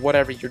turf war or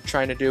whatever you're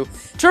trying to do.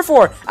 Turf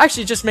war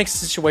actually just makes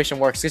the situation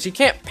worse, because you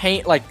can't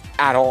paint, like,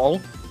 at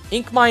all.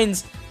 Ink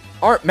mines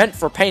aren't meant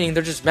for painting,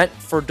 they're just meant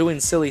for doing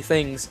silly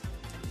things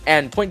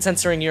and point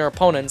censoring your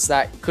opponents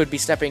that could be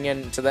stepping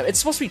into them. It's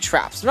supposed to be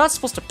traps. They're not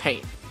supposed to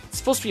paint. It's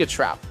supposed to be a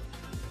trap.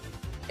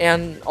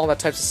 And all that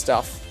types of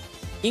stuff.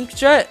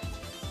 Inkjet,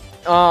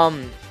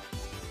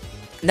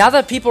 now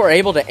that people are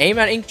able to aim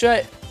at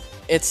Inkjet,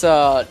 it's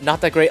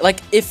not that great. Like,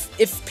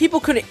 if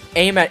people couldn't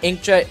aim at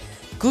Inkjet,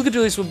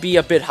 Glugadoolies would be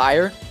a bit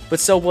higher, but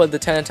so would the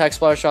 10 attack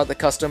Splattershot, the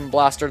custom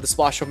blaster, the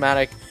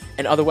Splashomatic,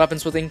 and other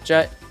weapons with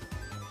Inkjet.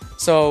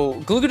 So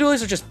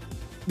Glugadoolies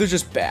they're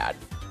just bad.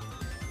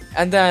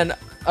 And then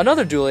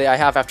another dually I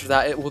have after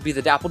that, it will be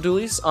the Dapple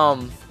Dualies.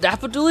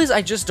 Dapple Dualies,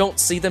 I just don't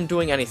see them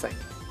doing anything.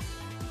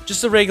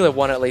 Just the regular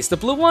one, at least. The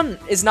blue one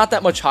is not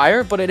that much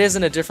higher, but it is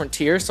in a different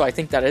tier, so I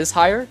think that is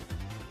higher.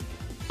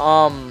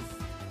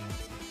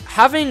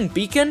 Having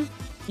Beacon,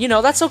 you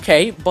know, that's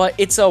okay, but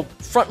it's a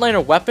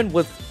frontliner weapon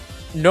with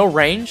no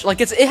range.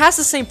 Like, it has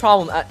the same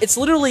problem. It's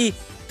literally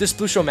the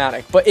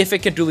Splashomatic, but if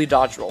it can dually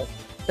dodge roll.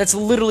 That's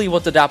literally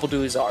what the Dapple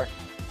Dualies are.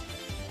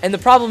 And the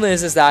problem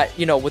is that,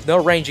 you know, with no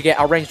range, you get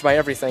outranged by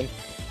everything.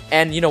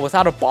 And, you know,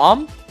 without a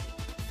bomb,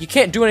 you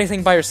can't do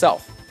anything by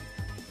yourself.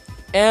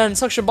 And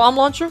Suction Bomb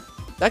Launcher,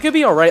 that could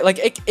be alright. Like,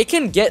 it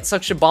can get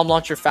Suction Bomb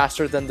Launcher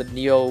faster than the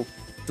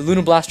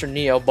Luna Blaster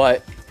Neo,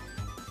 but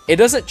it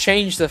doesn't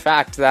change the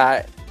fact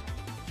that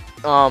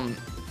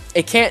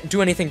it can't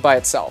do anything by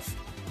itself.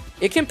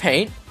 It can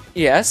paint,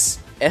 yes.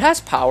 It has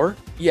power,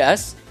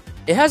 yes.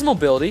 It has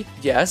mobility,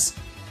 yes.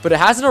 But it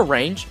has no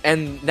range,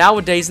 and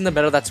nowadays in the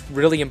meta, that's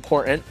really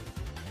important.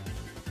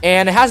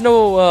 And it has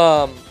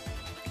no,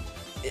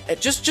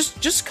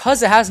 just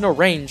cause it has no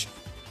range,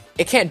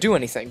 it can't do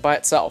anything by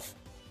itself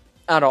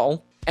at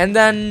all. And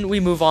then we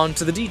move on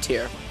to the D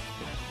tier,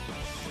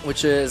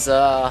 which is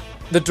the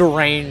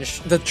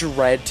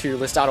Dread tier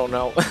list. I don't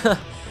know.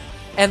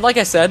 And like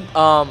I said,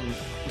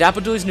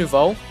 Dapple Dualies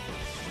Nouveau.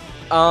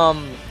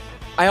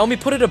 I only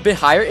put it a bit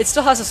higher. It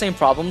still has the same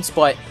problems,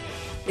 but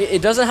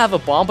it doesn't have a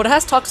bomb, but it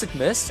has Toxic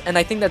Mist, and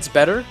I think that's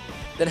better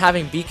than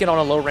having Beacon on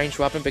a low-range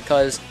weapon,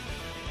 because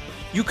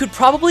you could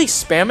probably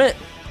spam it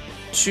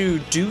to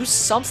do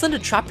something to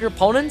trap your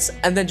opponents,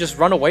 and then just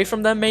run away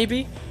from them,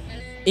 maybe.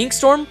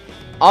 Inkstorm,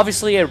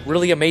 obviously a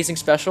really amazing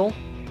special.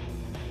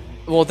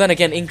 Well, then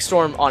again,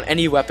 Inkstorm on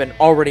any weapon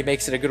already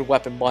makes it a good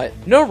weapon, but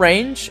no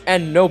range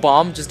and no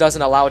bomb just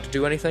doesn't allow it to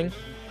do anything.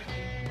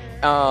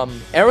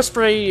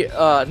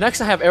 Aerospray,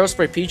 next I have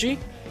Aerospray PG,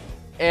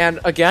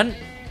 and again,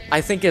 I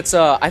think it's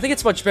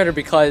much better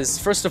because,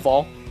 first of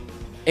all,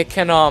 it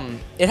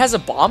has a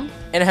bomb,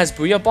 and it has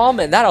Booyah Bomb,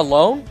 and that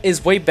alone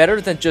is way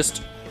better than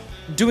just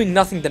doing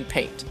nothing than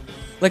paint.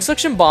 Like,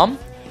 Suction Bomb,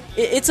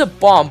 it's a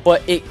bomb,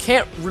 but it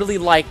can't really,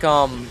 like,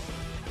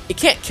 it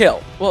can't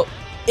kill. Well,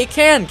 it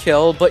can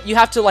kill, but you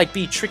have to, like,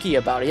 be tricky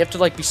about it. You have to,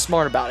 like, be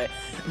smart about it.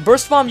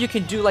 Burst Bomb, you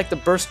can do, like, the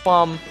Burst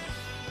Bomb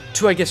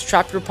to, I guess,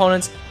 trap your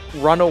opponents,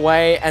 run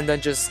away, and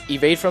then just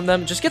evade from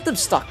them. Just get them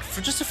stuck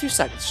for just a few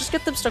seconds. Just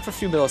get them stuck for a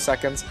few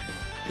milliseconds.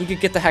 You can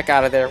get the heck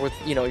out of there with,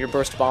 you know, your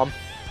Burst Bomb.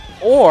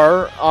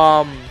 Or,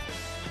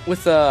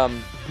 with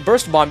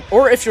Burst Bomb,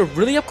 or if you're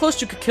really up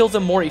close, you could kill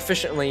them more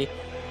efficiently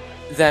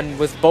than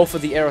with both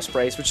of the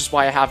Aerosprays, which is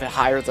why I have it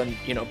higher than,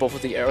 you know, both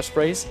of the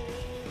Aerosprays.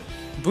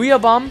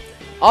 Booyah Bomb,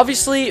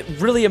 obviously,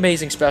 really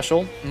amazing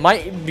special.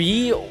 Might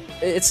be,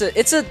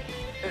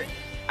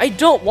 I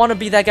don't want to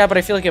be that guy, but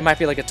I feel like it might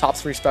be like a top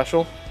 3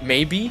 special.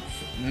 Maybe,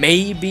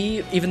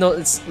 even though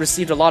it's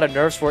received a lot of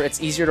nerfs where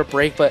it's easier to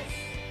break, but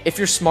if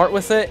you're smart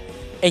with it,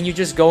 and you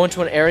just go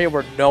into an area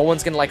where no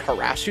one's gonna, like,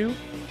 harass you,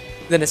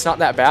 then it's not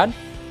that bad.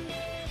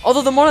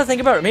 Although, the more I think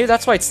about it, maybe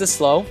that's why it's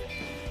this low,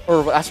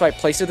 or that's why I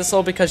placed it this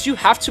low, because you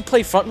have to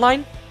play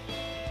frontline,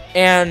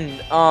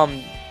 and,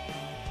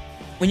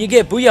 when you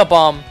get Booyah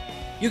Bomb,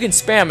 you can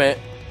spam it,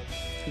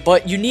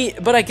 but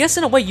I guess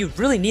in a way you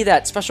really need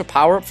that special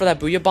power up for that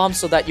Booyah Bomb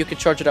so that you can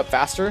charge it up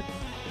faster.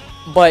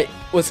 But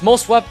with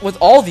with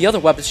all the other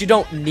weapons, you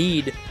don't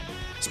need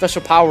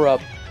special power up,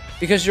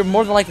 because you're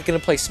more than likely going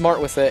to play smart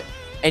with it,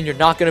 and you're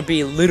not going to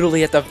be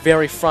literally at the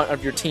very front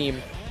of your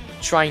team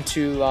trying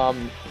to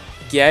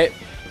get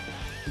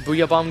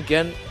Booyah Bomb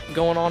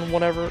going on,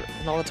 whatever,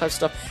 and all that type of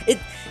stuff. It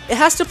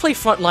has to play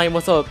frontline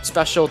with a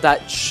special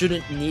that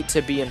shouldn't need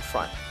to be in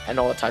front. and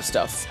all that type of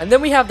stuff. And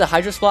then we have the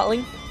Hydro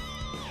Splatling.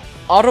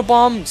 Auto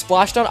Bomb,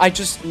 Splashdown, I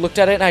just looked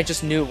at it and I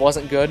just knew it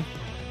wasn't good.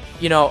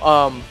 You know,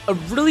 a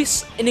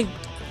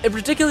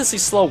ridiculously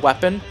slow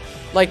weapon.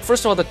 Like,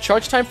 first of all, the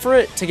charge time for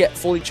it to get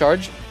fully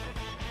charged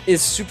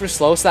is super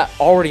slow, so that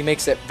already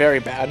makes it very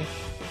bad.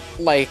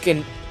 Like,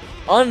 and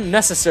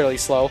unnecessarily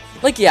slow.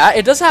 Like, yeah,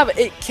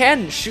 it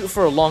can shoot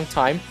for a long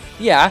time.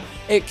 Yeah,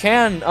 it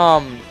can,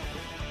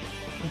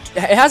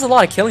 it has a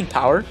lot of killing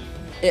power.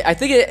 I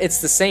think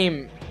it's the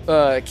same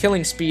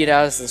killing speed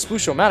as the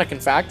Sploosh-O-Matic, in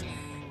fact,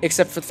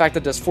 except for the fact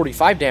that it does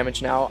 45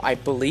 damage now, I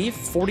believe.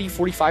 40,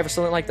 45 or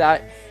something like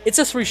that. It's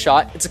a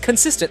 3-shot. It's a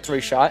consistent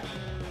 3-shot.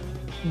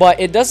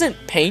 But it doesn't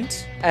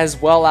paint as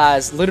well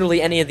as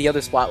literally any of the other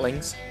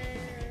Splatlings.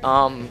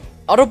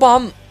 Auto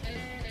Bomb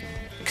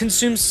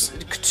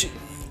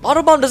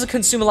doesn't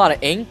consume a lot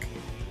of ink,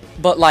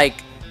 but like,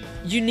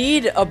 you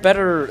need a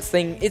better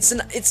thing.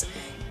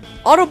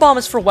 Auto Bomb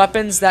is for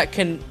weapons that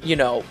can, you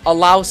know,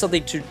 allow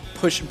something to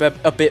push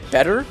a bit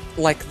better,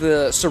 like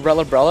the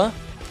Sorella-Brella.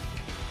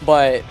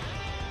 But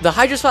the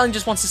Hydro Splatling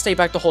just wants to stay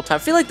back the whole time. I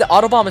feel like the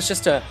Auto Bomb is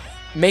just to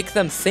make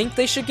them think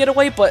they should get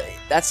away, but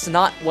that's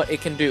not what it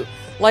can do.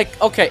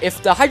 Like, okay,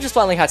 if the Hydro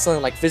Splatling had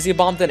something like Vizzy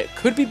Bomb, then it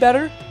could be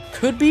better.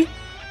 Could be.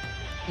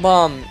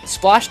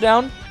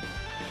 Splashdown.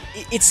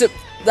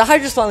 The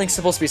Hydro Splatling is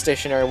supposed to be a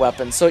stationary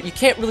weapon, so you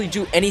can't really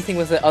do anything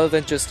with it other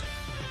than just,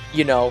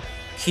 you know,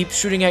 keep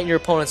shooting at your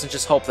opponents and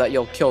just hope that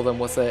you'll kill them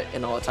with it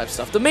and all that type of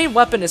stuff. The main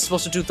weapon is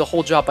supposed to do the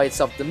whole job by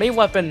itself. The main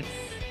weapon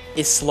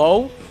is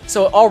slow,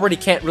 so it already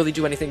can't really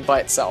do anything by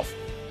itself.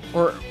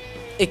 Or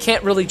it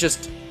can't really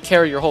just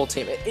carry your whole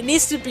team. It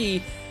needs to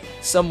be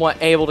somewhat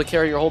able to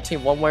carry your whole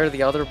team one way or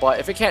the other, but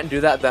if it can't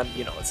do that, then,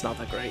 you know, it's not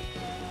that great.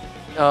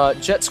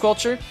 Jet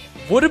Squelcher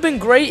would have been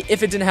great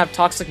if it didn't have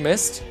Toxic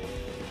Mist,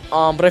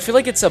 but I feel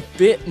like it's a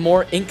bit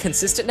more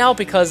inconsistent now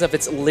because of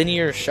its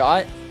linear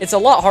shot. It's a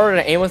lot harder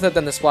to aim with it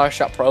than the Splash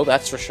Shot Pro,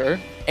 that's for sure.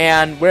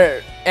 And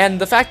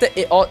the fact that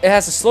it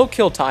has a slow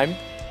kill time,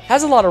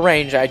 has a lot of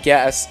range, I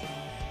guess,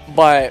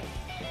 but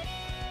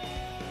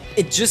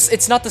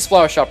it's not the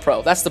Splash Shot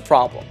Pro. That's the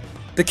problem.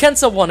 The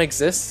Kensa one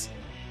exists,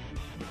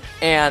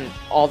 and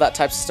all that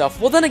types of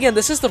stuff. Well, then again,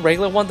 this is the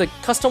regular one. The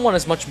custom one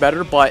is much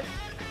better, but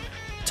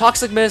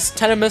Toxic Mist,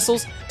 Tenon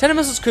Missiles. Tenon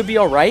Missiles could be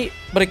alright,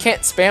 but it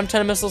can't spam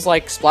Tenon Missiles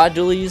like Splat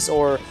Dualies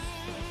or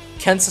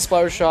Kensa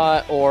Splatter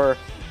Shot or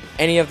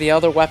any of the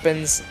other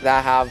weapons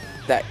that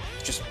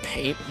just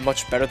paint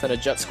much better than a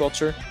Jet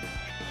Squelcher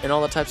and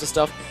all that types of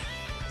stuff.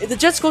 If the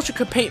Jet Squelcher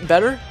could paint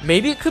better,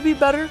 maybe it could be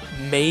better.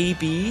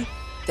 Maybe.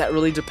 That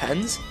really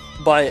depends.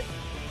 But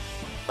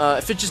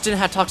if it just didn't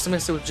have Toxic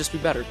Mist, it would just be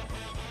better.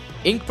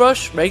 Ink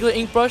Brush, regular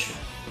Ink Brush.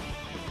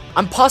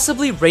 I'm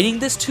possibly rating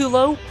this too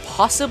low,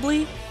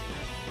 possibly,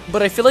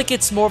 but I feel like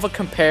it's more of a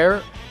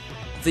compare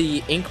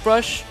the Ink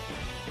Brush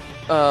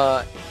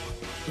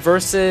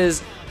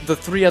versus the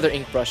 3 other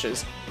Ink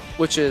Brushes,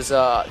 which is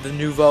the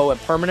Nouveau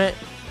and Permanent.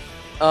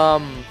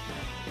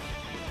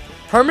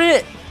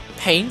 Permanent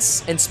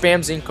paints and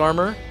spams Ink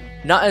Armor,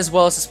 not as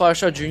well as the Splatter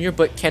Shot Jr.,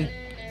 but can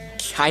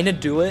kind of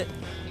do it.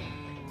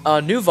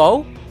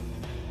 Nouveau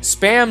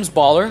spams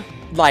Baller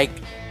like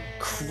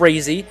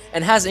crazy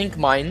and has ink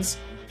mines,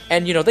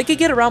 and you know, they could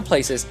get around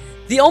places.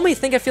 The only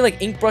thing I feel like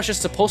Ink Brush is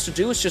supposed to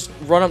do is just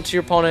run up to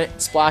your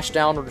opponent, splash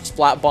down, or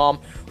splat bomb.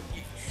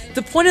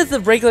 The point of the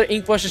regular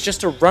Ink Brush is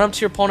just to run up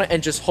to your opponent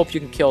and just hope you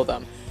can kill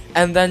them,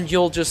 and then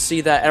you'll just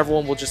see that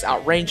everyone will just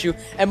outrange you.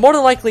 And more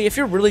than likely, if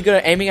you're really good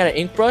at aiming at an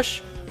Ink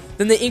Brush,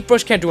 then the Ink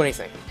Brush can't do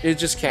anything. It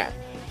just can't.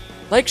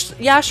 Like,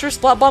 yeah, sure,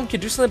 Splat Bomb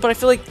can do something, but I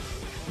feel like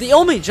the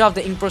only job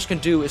the Ink Brush can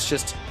do is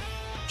just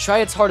try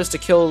its hardest to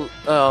kill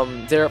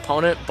their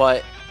opponent,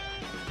 but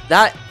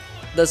that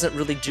doesn't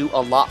really do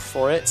a lot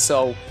for it,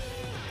 so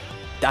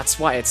that's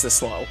why it's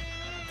this low.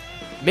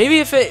 Maybe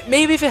if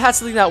it had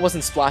something that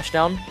wasn't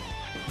Splashdown,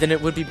 then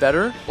it would be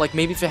better. Like,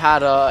 maybe if it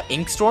had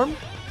Ink Storm,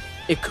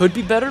 it could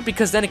be better,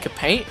 because then it could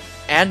paint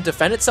and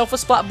defend itself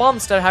with Splat Bomb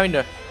instead of having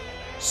to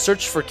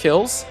search for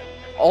kills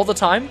all the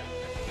time.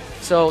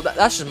 So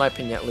that's just my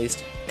opinion, at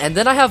least. And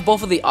then I have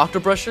both of the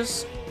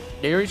Octobrushes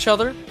near each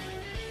other.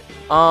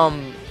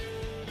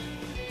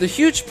 The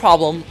huge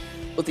problem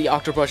with the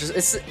Octobrushes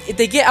is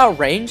they get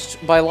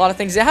outranged by a lot of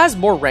things. It has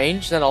more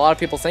range than a lot of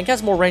people think. It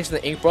has more range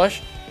than the Ink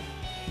Brush.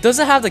 It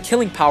doesn't have the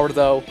killing power,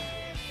 though,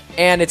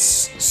 and it's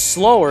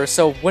slower,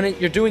 so when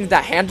you're doing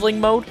that handling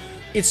mode,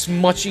 it's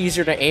much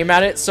easier to aim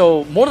at it,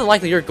 so more than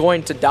likely you're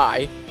going to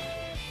die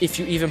if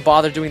you even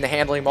bother doing the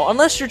handling mode.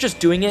 Unless you're just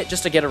doing it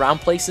just to get around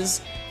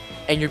places,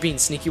 and you're being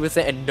sneaky with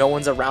it and no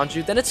one's around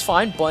you, then it's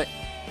fine. But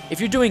if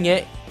you're doing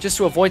it just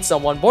to avoid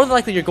someone, more than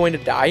likely you're going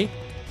to die,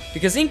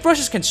 because Ink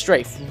Brushes can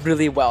strafe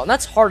really well, and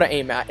that's hard to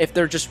aim at if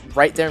they're just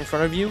right there in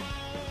front of you.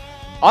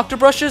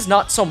 Octobrushes,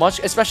 not so much,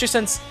 especially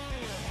since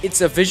it's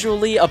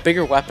visually a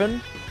bigger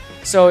weapon,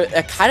 so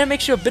it kind of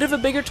makes you a bit of a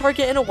bigger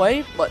target in a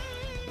way, but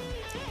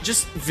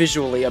just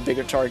visually a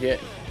bigger target,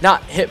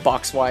 not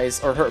hitbox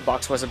wise or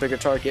hurtbox wise a bigger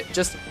target.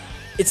 Just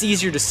it's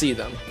easier to see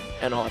them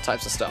and all that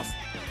types of stuff.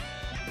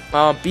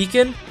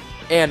 Beacon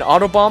and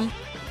Auto Bomb.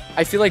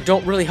 I feel like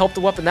don't really help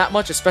the weapon that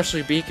much,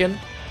 especially Beacon,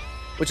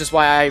 which is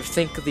why I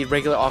think the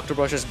regular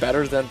Octobrush is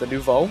better than the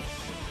Nouveau.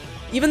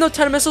 Even though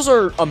 10 missiles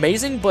are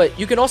amazing, but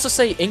you can also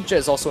say Inkjet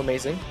is also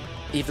amazing,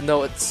 even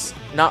though it's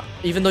not,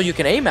 even though you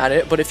can aim at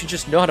it, but if you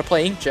just know how to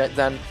play Inkjet,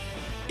 then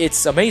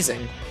it's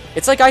amazing.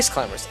 It's like Ice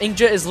Climbers.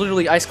 Inkjet is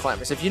literally Ice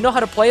Climbers. If you know how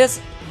to play as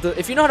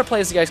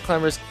the Ice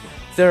Climbers,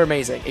 they're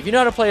amazing. If you know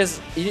how to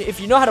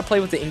play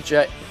with the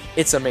Inkjet,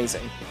 it's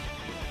amazing.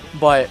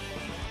 But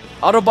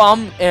Auto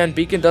Bomb and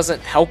Beacon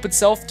doesn't help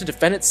itself to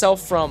defend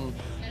itself from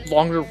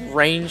longer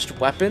ranged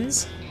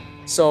weapons,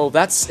 so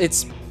that's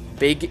its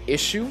big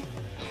issue.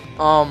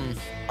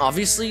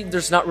 Obviously,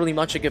 there's not really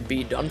much it could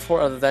be done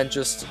for other than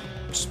just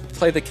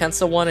play the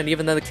Kensa one, and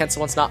even though the Kensa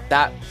one's not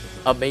that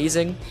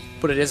amazing,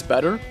 but it is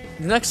better.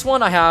 The next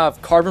one I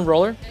have Carbon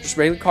Roller, just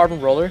regular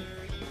Carbon Roller.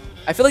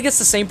 I feel like it's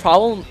the same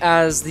problem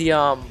as the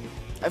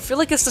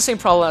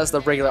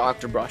regular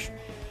Octobrush.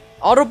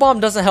 Auto Bomb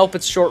doesn't help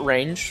its short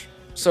range,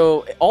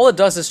 so all it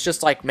does is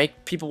just like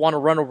make people want to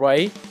run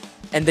away,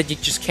 and then you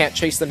just can't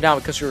chase them down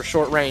because you're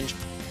short range.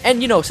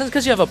 And you know, since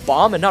because you have a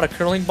bomb and not a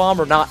curling bomb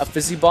or not a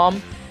fizzy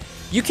bomb,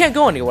 you can't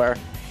go anywhere.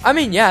 I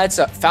mean, yeah, it's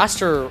a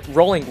faster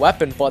rolling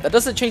weapon, but that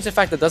doesn't change the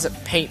fact that it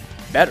doesn't paint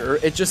better.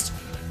 It just,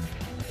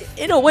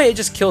 in a way, it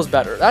just kills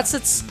better. That's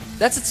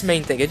its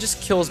main thing. It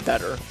just kills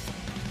better.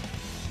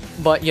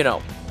 But you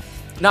know,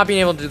 not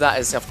being able to do that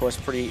is of course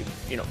pretty,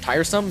 you know,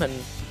 tiresome and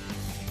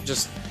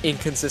just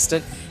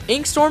inconsistent.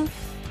 Inkstorm,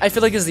 I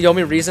feel like, is the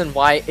only reason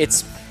why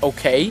it's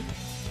okay.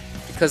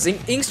 Because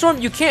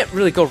Inkstorm, you can't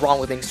really go wrong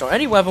with Inkstorm.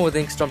 Any weapon with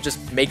Inkstorm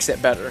just makes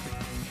it better.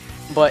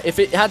 But if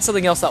it had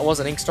something else that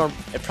wasn't Inkstorm,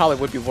 it probably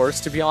would be worse,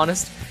 to be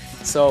honest.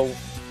 So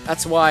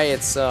that's why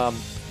it's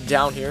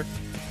down here.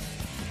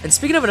 And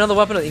speaking of another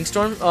weapon of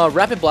Inkstorm,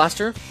 Rapid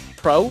Blaster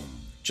Pro,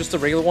 just a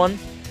regular one.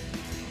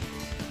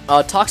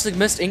 Toxic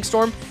Mist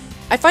Inkstorm.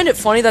 I find it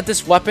funny that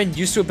this weapon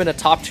used to have been a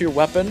top tier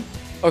weapon,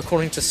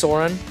 according to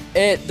Soren.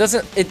 It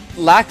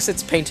lacks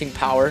its painting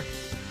power,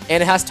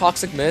 and it has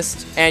Toxic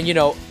Mist. And you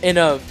know, in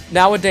a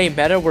nowadays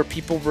meta where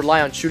people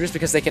rely on shooters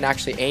because they can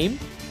actually aim,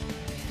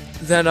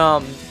 then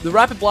the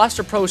Rapid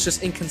Blaster Pro is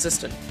just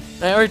inconsistent.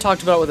 And I already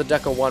talked about it with the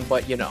Deco 1,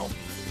 but you know,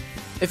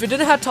 if it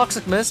didn't have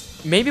Toxic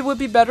Mist, maybe it would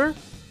be better.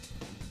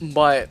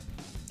 But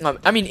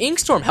I mean,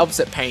 Inkstorm helps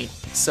it paint,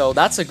 so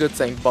that's a good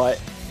thing. But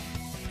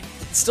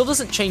it still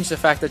doesn't change the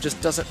fact that it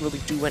just doesn't really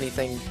do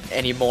anything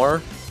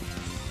anymore.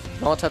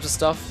 And all that types of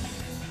stuff.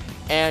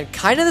 And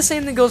kind of the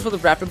same thing goes with the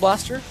Rapid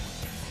Blaster.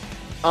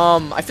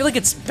 I feel like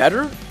it's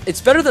better. It's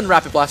better than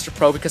Rapid Blaster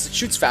Pro because it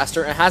shoots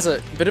faster and has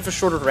a bit of a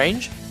shorter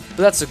range.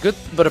 But that's a good.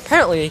 But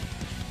apparently,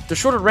 the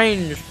shorter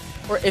range,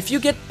 or if you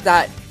get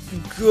that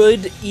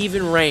good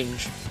even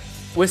range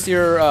with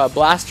your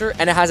blaster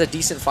and it has a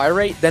decent fire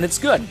rate, then it's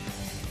good.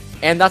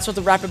 And that's what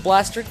the Rapid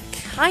Blaster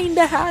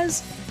kinda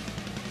has.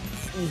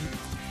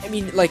 I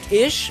mean, like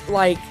ish.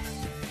 Like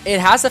it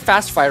has a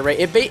fast fire rate.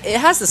 It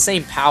has the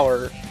same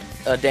power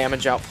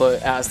damage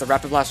output as the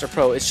Rapid Blaster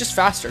Pro. It's just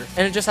faster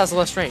and it just has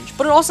less range.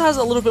 But it also has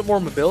a little bit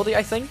more mobility,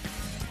 I think,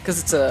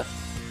 because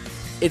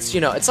it's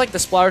you know, it's like the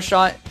Splatter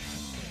Shot.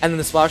 And then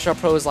the Splatter Shot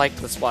Pro is like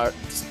the Splatter,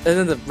 and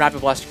then the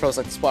Rapid Blaster Pro is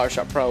like the Splatter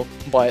Shot Pro.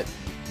 But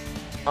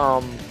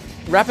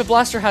Rapid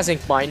Blaster has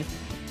Ink Mine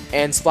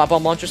and Splat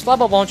Bomb Launcher. Splat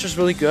Bomb Launcher is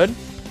really good.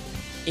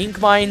 Ink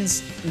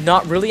Mine's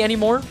not really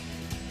anymore.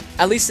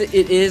 At least it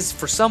is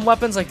for some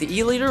weapons like the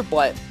E-Leader,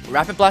 but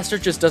Rapid Blaster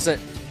just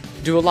doesn't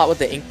do a lot with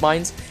the Ink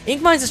Mines.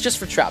 Ink Mines is just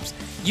for traps.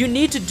 You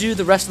need to do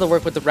the rest of the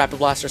work with the Rapid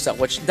Blaster set,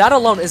 which that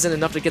alone isn't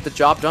enough to get the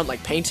job done,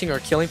 like painting or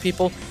killing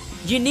people.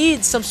 You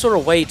need some sort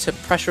of way to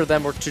pressure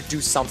them or to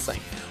do something.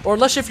 Or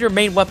unless if your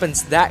main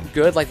weapon's that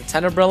good, like the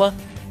Tenebrella,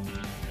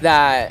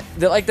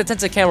 like the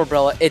Tensei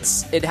Umbrella,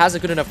 it has a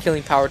good enough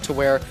killing power to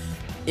where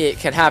it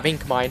can have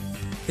Ink Mine,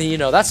 then you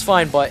know, that's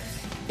fine, but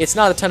it's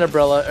not a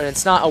Tenebrella, and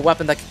it's not a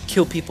weapon that can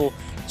kill people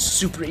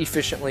super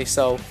efficiently,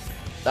 so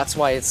that's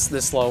why it's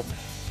this low.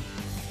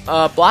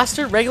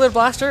 Blaster, regular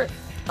Blaster,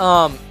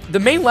 the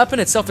main weapon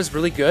itself is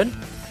really good.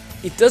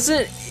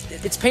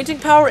 Its painting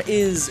power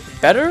is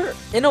better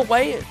in a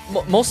way,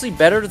 mostly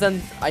better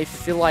than I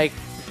feel like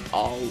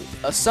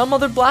some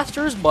other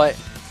blasters, but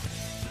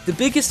the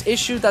biggest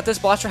issue that this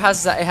blaster has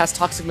is that it has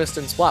Toxic Mist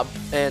and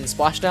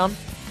Splashdown,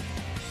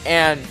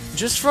 and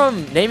just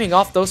from naming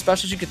off those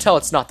specials, you could tell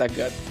it's not that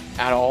good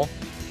at all.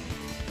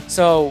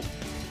 So,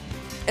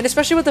 and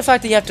especially with the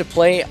fact that you have to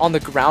play on the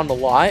ground a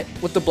lot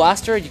with the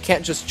blaster, you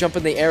can't just jump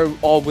in the air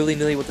all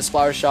willy-nilly with the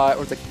Splatter Shot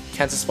or the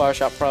Kansas Splatter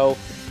Shot Pro,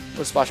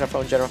 or Splatter Shot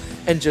Pro in general,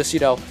 and just, you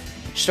know,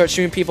 start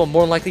shooting people.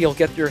 More than likely you'll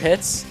get your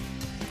hits.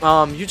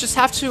 You just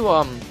have to,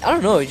 I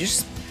don't know, I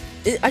just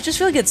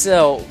feel like it's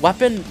a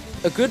weapon,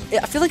 I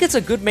feel like it's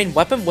a good main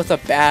weapon with a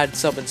bad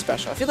sub and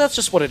special. I feel that's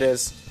just what it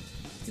is.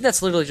 I think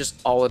that's literally just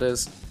all it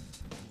is.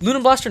 Lunar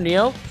Blaster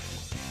Neo,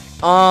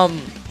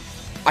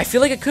 I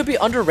feel like it could be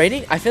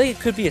underrated. I feel like it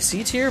could be a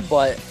C tier,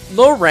 but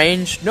low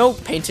range, no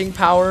painting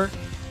power.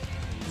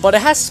 But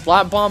it has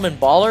Splat Bomb and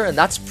Baller, and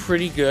that's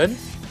pretty good.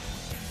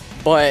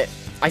 But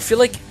I feel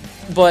like,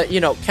 you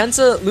know,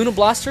 Kensa Luna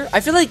Blaster, I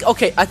feel like,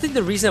 okay, I think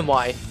the reason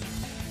why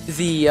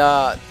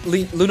the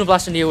Luna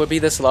Blaster Neo would be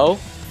this low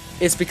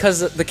is because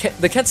the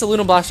Kensa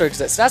Luna Blaster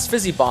exists. That's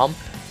Fizzy Bomb,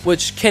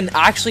 which can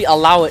actually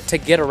allow it to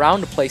get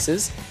around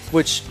places,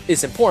 which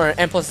is important,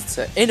 and plus,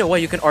 in a way,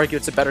 you can argue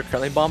it's a better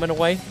Curling Bomb in a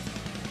way.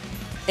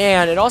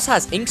 And it also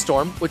has Ink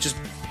Storm, which is,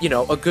 you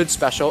know, a good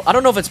special. I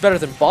don't know if it's better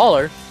than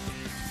Baller,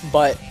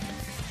 but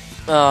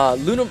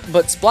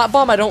Splat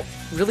Bomb, I don't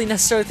really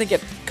necessarily think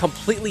it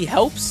completely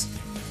helps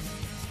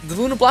the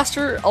Luna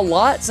Blaster a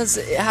lot, since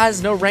it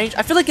has no range.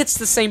 I feel like it's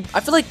the same. I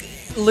feel like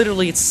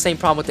literally it's the same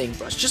problem with the Ink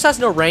Brush. It just has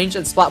no range,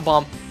 and Splat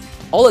Bomb,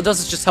 all it does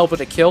is just help it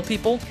to kill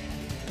people.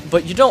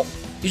 But you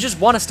just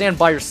want to stand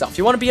by yourself.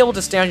 You want to be able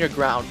to stand your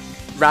ground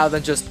rather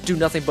than just do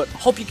nothing but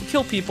hope you can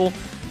kill people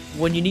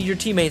when you need your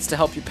teammates to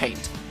help you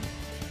paint.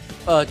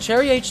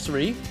 Cherry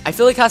H3, I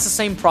feel like has the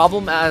same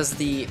problem as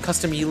the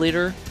Custom E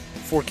Leader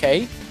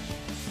 4K.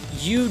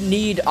 You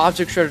need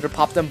Object Shredder to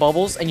pop them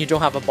bubbles, and you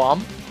don't have a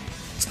bomb.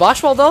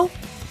 Splash Wall, though,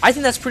 I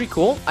think that's pretty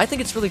cool. I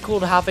think it's really cool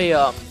to have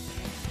a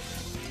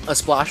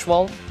Splash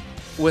Wall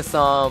with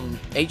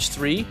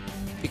H3,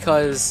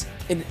 because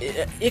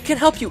it can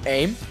help you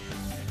aim.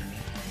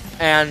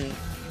 And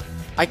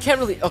I can't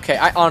really... Okay,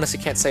 I honestly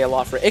can't say a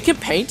lot for it. It can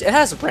paint, it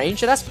has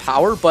range, it has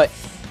power, but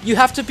you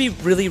have to be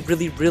really,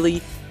 really,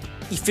 really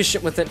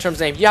efficient with it in terms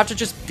of aim. You have to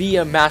just be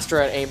a master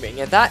at aiming,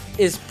 and that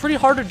is pretty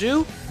hard to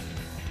do.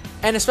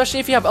 And especially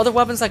if you have other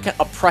weapons that can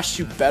oppress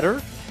you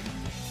better,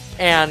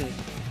 and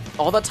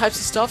all that types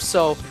of stuff,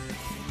 so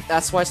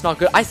that's why it's not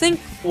good. I think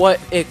what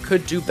it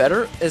could do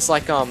better is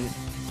like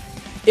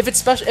if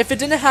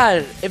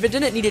it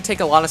didn't need to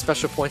take a lot of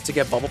special points to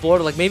get Bubble Blower,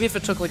 like maybe if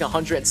it took like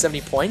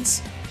 170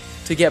 points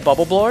to get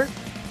Bubble Blower,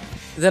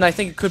 then I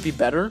think it could be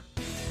better.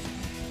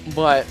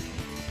 But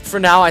for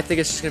now, I think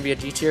it's just gonna be a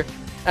D tier.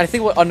 And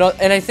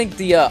I think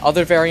the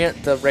other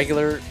variant, the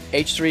regular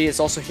H3, is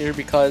also here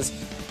because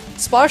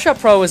Splash Shot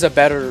Pro is a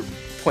better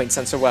point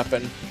sensor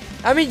weapon.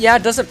 I mean, yeah,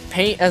 it doesn't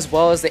paint as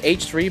well as the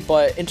H3,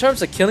 but in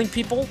terms of killing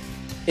people,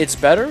 it's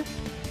better.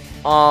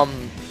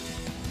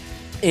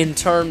 In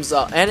terms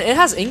of, and it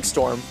has Ink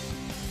Storm,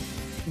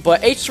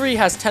 but H3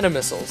 has Tenna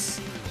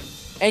Missiles.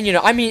 And you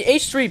know, I mean,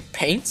 H3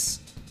 paints,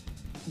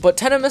 but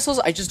Tenna Missiles,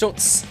 I just don't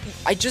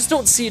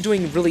see it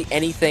doing really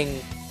anything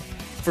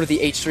for the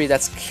H3.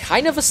 That's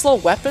kind of a slow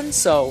weapon,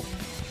 so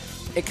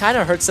it kind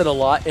of hurts it a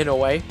lot in a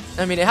way.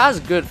 I mean, it has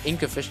good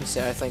ink efficiency,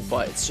 I think,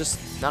 but it's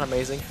just not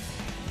amazing.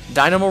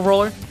 Dynamo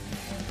Roller,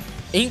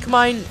 Ink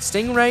Mine,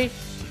 Stingray,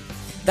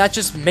 that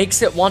just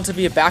makes it want to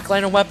be a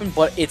backliner weapon,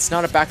 but it's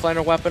not a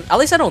backliner weapon. At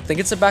least I don't think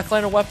it's a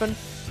backliner weapon,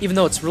 even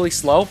though it's really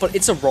slow, but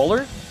it's a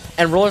roller,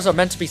 and rollers are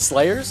meant to be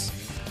slayers.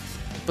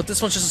 But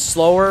this one's just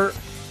slower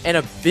and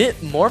a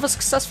bit more of a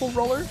successful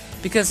roller,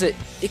 because it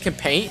can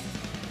paint,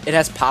 it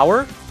has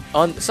power,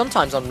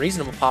 sometimes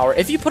unreasonable power.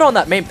 If you put on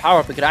that main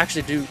power-up, it could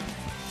actually do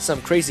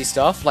some crazy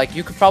stuff. Like,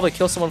 you could probably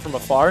kill someone from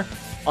afar,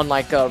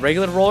 unlike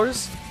regular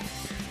rollers,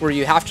 where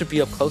you have to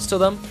be up close to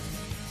them.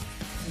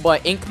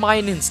 But Ink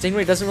Mine and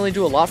Stingray doesn't really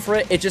do a lot for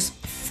it. It just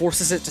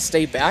forces it to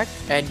stay back,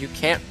 and you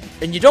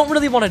don't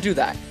really want to do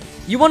that.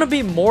 You want to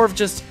be more of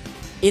just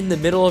in the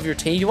middle of your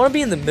team. You want to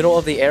be in the middle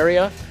of the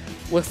area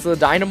with the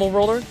Dynamo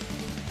Roller.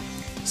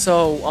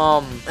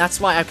 So, that's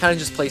why I kind of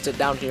just placed it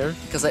down here,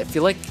 because I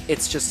feel like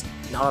it's just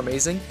not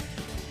amazing.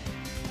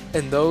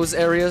 In those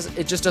areas,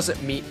 it just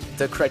doesn't meet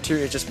the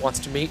criteria it just wants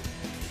to meet.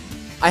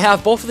 I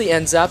have both of the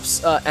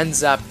NZAPs,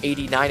 NZAP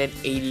 89 and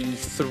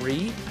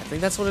 83, I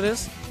think that's what it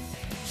is,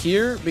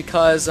 here,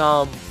 because,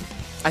 I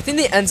think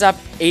the NZAP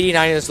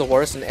 89 is the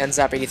worst, and the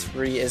NZAP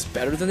 83 is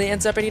better than the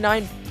NZAP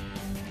 89,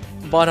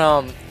 but,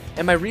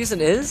 and my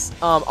reason is,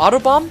 Auto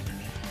Bomb,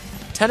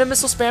 Tenna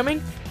Missile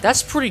spamming,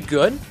 that's pretty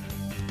good,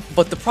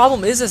 but the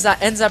problem is that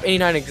NZAP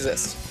 89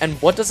 exists, and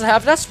what does it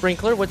have? That's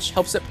Sprinkler, which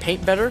helps it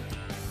paint better,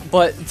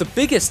 but the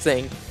biggest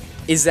thing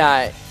is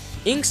that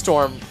Ink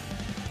Storm,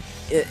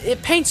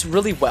 it paints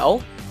really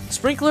well.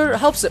 Sprinkler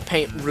helps it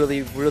paint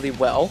really, really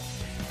well.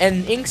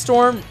 And Ink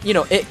Storm, you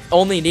know, it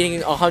only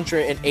needing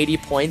 180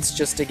 points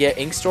just to get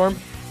Ink Storm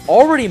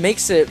already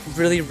makes it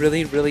really,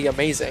 really, really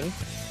amazing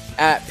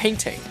at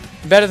painting.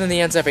 Better than the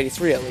NZAP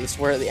 83 at least,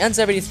 where the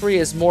NZAP 83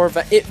 is more of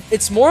a,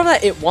 it's more of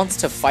that it wants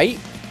to fight,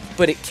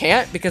 but it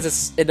can't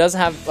because it doesn't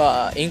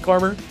have ink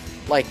armor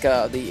like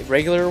the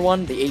regular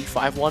one, the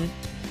 85 one.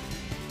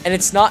 And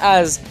it's not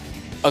as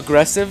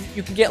aggressive.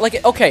 You can get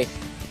like, okay,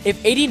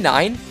 if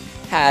 89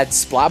 had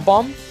Splat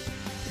Bomb,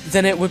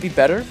 then it would be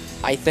better,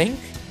 I think.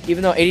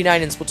 Even though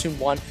 89 in Splatoon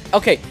 1,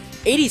 okay,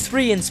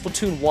 83 in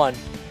Splatoon 1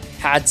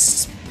 had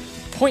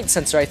point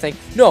sensor, I think.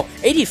 No,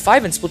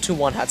 85 in Splatoon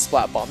 1 had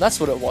Splat Bomb. That's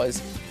what it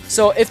was.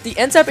 So if the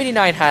NZAP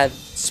 89 had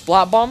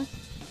Splat Bomb,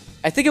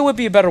 I think it would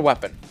be a better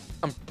weapon.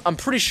 I'm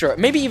pretty sure.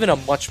 Maybe even a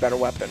much better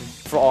weapon,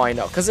 for all I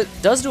know. Because it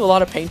does do a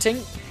lot of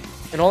painting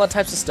and all that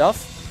types of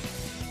stuff.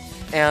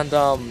 And,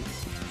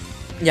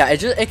 yeah,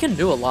 it can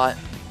do a lot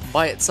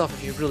by itself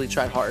if you really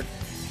tried hard.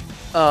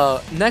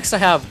 Next I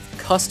have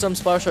Custom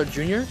Splash Art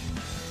Jr.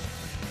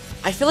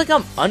 I feel like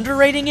I'm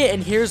underrating it,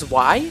 and here's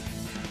why.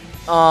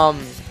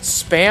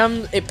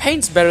 Spam, it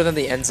paints better than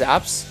the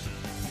NZAPs.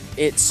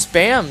 it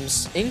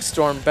spams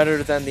Inkstorm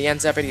better than the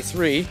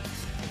NZAP-83.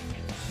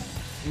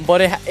 But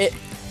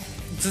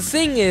the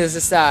thing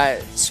is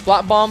that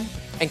Splat Bomb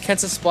and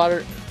Kensa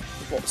Splatter,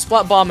 well,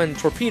 Splat Bomb and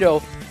Torpedo,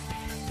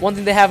 one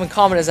thing they have in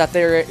common is that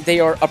they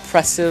are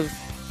oppressive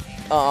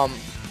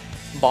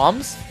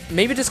bombs.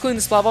 Maybe just including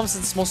the Splat Bomb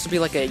since it's supposed to be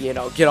like a, you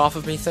know, get off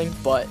of me thing,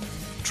 but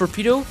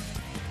Torpedo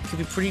could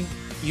be pretty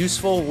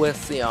useful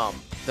with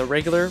the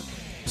regular,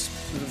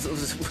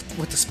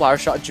 with the Splatter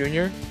Shot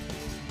Junior.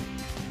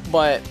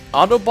 But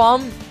Auto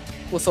Bomb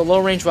with a low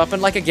range weapon,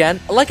 like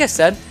I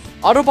said,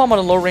 Auto Bomb on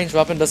a low range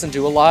weapon doesn't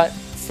do a lot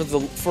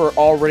for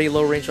already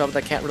low range weapon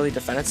that can't really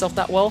defend itself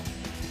that well.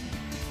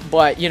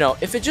 But you know,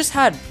 if it just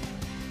had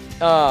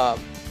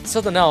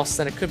something else,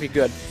 then it could be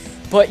good.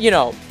 But you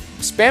know,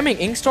 spamming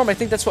Inkstorm, I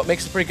think that's what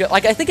makes it pretty good.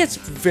 Like, I think it's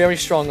very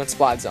strong on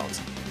Splat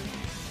Zones.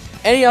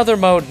 Any other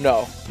mode,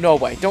 no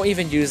way. Don't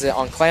even use it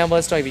on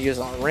Clamless. Don't even use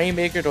it on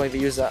Rainmaker. Don't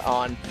even use it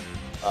on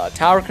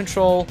Tower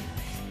Control.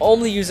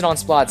 Only use it on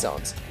Splat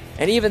Zones.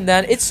 And even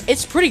then,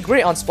 it's pretty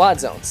great on Splat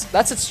Zones.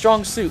 That's its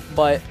strong suit,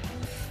 but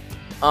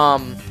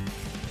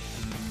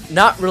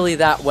not really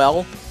that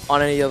well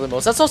on any other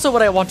modes. That's also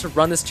what I want to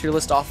run this tier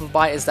list off of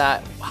by, is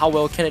that how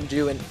well can it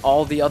do in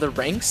all the other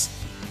ranks.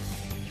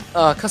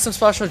 Custom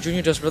Splash Shot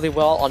Junior does really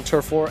well on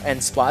Turf War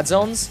and Splat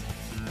Zones.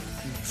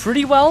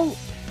 Pretty well,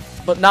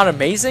 but not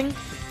amazing.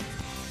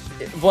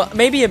 Well,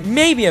 maybe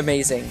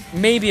amazing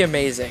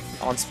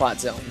on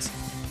Splat Zones,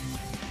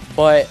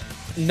 but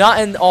not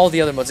in all the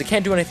other modes. It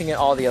can't do anything in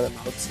all the other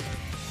modes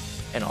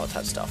and all that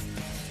type of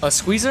stuff.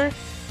 Squeezer,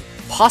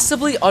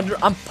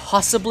 I'm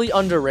possibly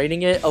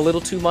underrating it a little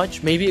too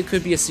much. Maybe it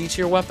could be a C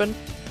tier weapon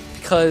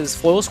because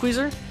Foil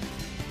Squeezer.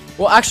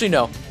 Well, actually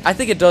no. I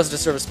think it does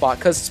deserve a spot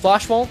because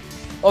Splash Wall.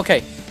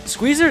 Okay,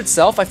 Squeezer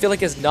itself I feel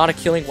like is not a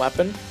killing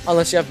weapon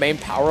unless you have main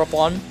power up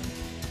on,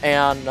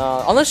 and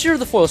unless you're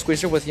the Foil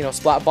Squeezer with, you know,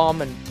 Splat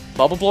Bomb and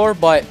Bubble Blower.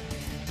 But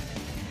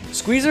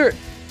Squeezer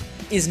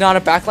is not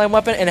a backline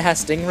weapon, and it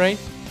has Stingray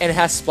and it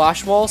has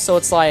Splash Wall, so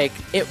it's like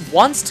it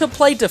wants to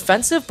play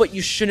defensive, but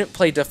you shouldn't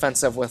play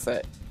defensive with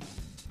it.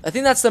 I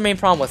think that's the main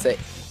problem with it.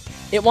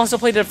 It wants to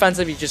play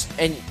defensive,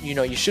 you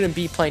know, you shouldn't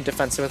be playing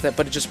defensive with it,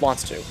 but it just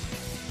wants to.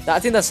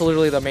 I think that's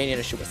literally the main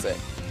issue with it.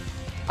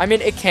 I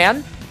mean, it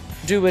can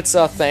do its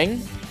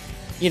thing.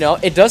 You know,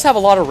 it does have a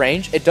lot of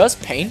range. It does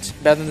paint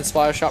better than the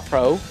Splatter Shot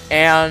Pro,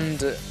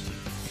 and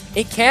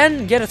it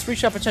can get a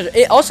 3-shot potential.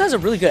 It also has a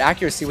really good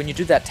accuracy when you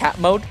do that tap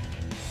mode,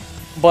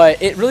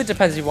 but it really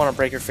depends if you want to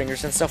break your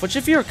fingers and stuff, which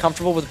if you're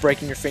comfortable with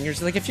breaking your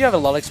fingers, like if you have a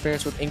lot of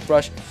experience with Ink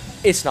Brush,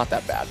 it's not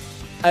that bad.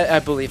 I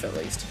believe at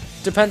least.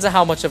 Depends on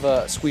how much of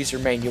a Squeezer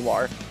main you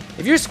are.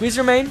 If you're a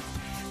Squeezer main,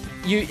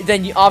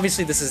 then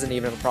obviously this isn't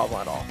even a problem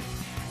at all.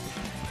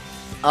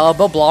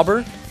 But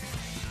Blobber,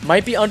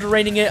 might be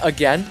underrating it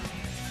again.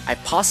 I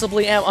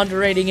possibly am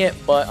underrating it,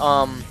 but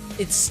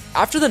it's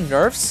after the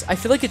nerfs, I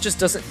feel like it just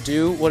doesn't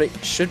do what it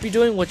should be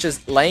doing, which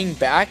is laying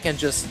back and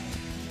just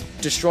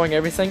destroying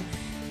everything.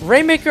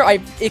 Rainmaker,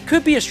 it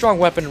could be a strong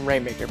weapon in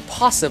Rainmaker,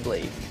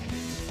 possibly.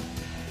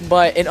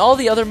 But in all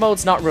the other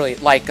modes, not really.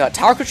 Like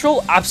Tower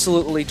Control,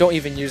 absolutely don't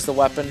even use the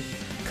weapon,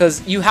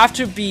 because you have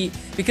to be,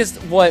 because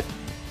what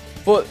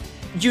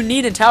you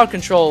need in Tower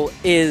Control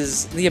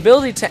is the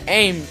ability to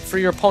aim for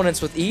your opponents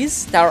with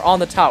ease that are on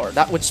the tower.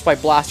 Which is why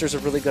blasters are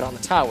really good on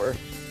the tower,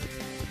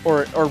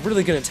 or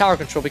really good in Tower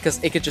Control,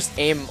 because it could just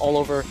aim all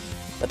over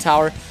the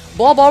tower.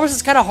 Blobbers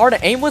is kind of hard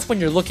to aim with when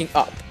you're looking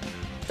up.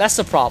 That's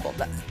the problem.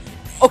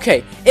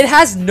 Okay, it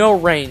has no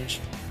range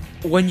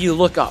when you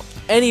look up,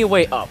 any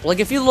way up. Like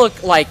if you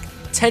look like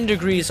 10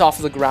 degrees off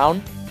of the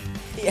ground,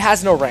 it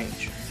has no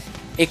range.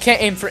 It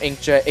can't aim for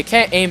Inkjet. It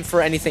can't aim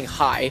for anything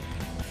high.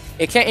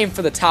 It can't aim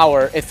for the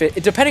tower if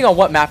depending on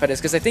what map it is,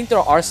 because I think there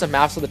are some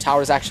maps where the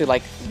tower is actually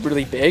like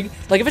really big.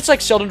 Like if it's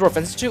like Sheldendorf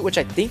Institute, which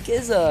I think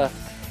is a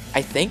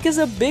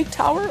big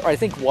tower, or I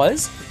think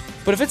was.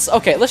 But if it's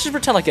okay, let's just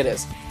pretend like it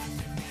is.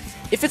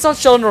 If it's on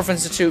Sheldendorf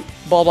Institute,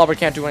 Blobber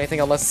can't do anything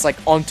unless it's like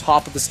on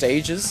top of the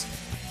stages,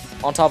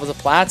 on top of the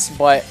plats.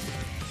 But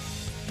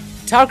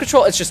Tower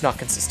Control, it's just not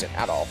consistent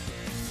at all.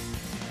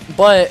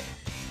 But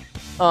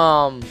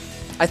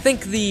I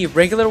think the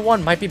regular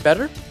one might be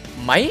better.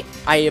 I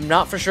am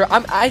not for sure.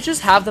 I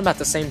just have them at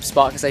the same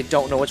spot because I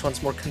don't know which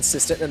one's more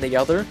consistent than the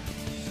other.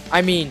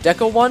 I mean,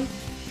 Deco 1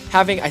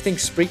 having, I think,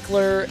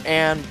 Sprinkler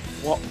and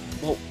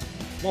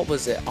what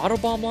was it? Auto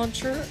Bomb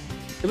Launcher?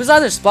 It was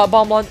either Splat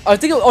Bomb Launcher. I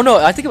think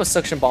it was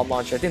Suction Bomb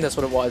Launcher. I think that's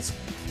what it was.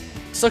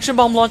 Suction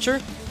Bomb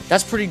Launcher,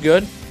 that's pretty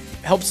good.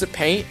 Helps it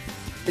paint.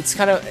 It's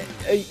kind of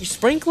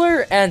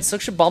Sprinkler and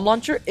Suction Bomb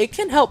Launcher. It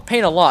can help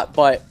paint a lot,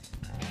 but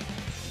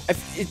I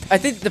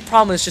think the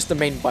problem is just the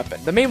main weapon.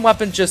 The main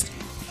weapon just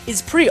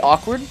is pretty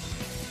awkward.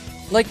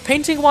 Like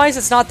painting wise,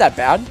 it's not that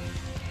bad,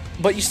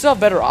 but you still have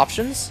better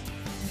options,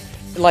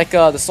 like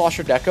the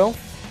Slosher Deco,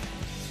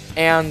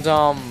 and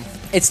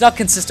it's not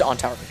consistent on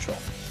Tower Control.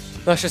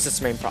 That's just its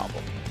main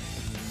problem.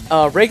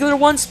 Regular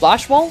one,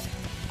 Splash Wall,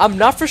 I'm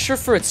not for sure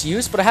for its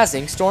use, but it has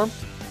Inkstorm,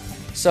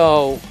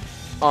 so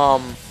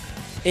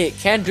it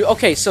can do...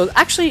 Okay, so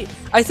actually,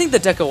 I think the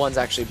Deco one's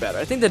actually better.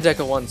 I think the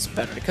Deco one's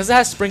better because it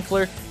has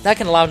Sprinkler. That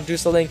can allow it to do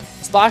something.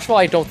 Splash Wall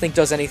I don't think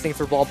does anything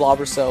for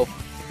Blobber, so...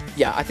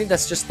 Yeah, I think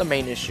that's just the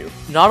main issue.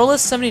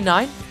 Nautilus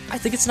 79? I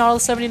think it's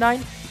Nautilus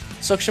 79.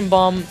 Suction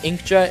Bomb,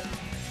 Inkjet.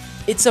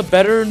 It's a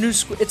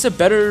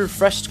better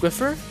fresh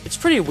Squiffer. It's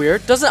pretty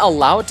weird. Doesn't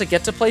allow it to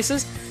get to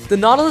places. The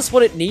Nautilus,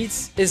 what it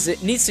needs is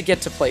it needs to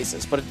get to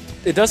places, but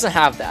it doesn't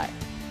have that.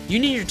 You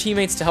need your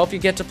teammates to help you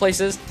get to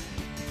places,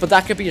 but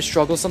that could be a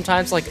struggle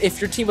sometimes. Like, if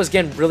your team was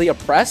getting really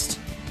oppressed,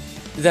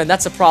 then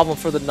that's a problem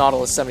for the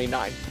Nautilus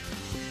 79.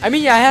 I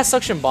mean, yeah, it has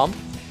Suction Bomb,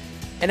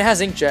 and it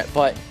has Inkjet,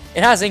 but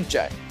it has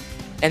Inkjet.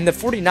 And the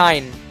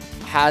 49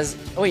 has...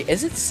 Oh, wait,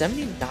 is it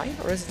 79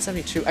 or is it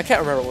 72? I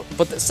can't remember.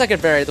 But the second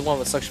variant, the one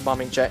with Suction Bomb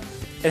Inkjet,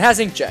 it has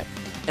Inkjet,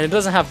 and it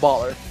doesn't have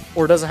Baller,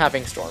 or it doesn't have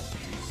Inkstorm.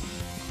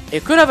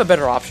 It could have a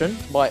better option,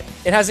 but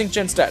it has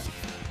Inkjet instead.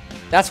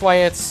 That's why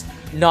it's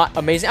not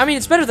amazing. I mean,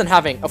 it's better than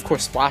having, of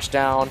course,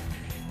 Splashdown,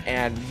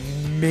 and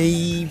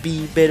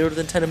maybe better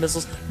than Tenon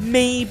Missiles.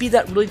 Maybe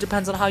that really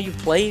depends on how you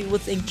play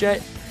with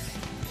Inkjet.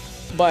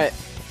 But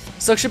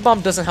Suction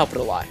Bomb doesn't help it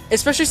a lot.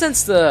 Especially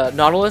since the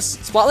Nautilus,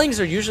 Splatlings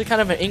are usually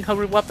kind of an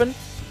ink-hungry weapon.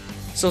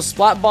 So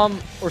Splat Bomb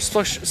or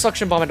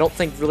Suction Bomb I don't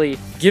think really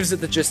gives it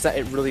the gist that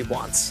it really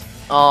wants.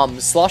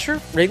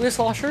 Slosher, regular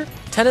Slosher,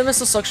 Tenon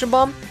Missile Suction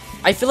Bomb,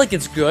 I feel like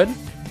it's good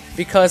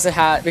because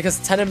because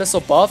Tenon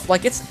Missile buff,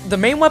 like it's the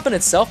main weapon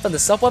itself and the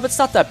sub weapon's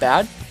not that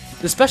bad.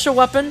 The special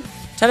weapon,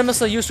 Tenon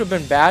Missile used to have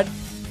been bad,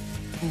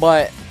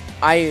 but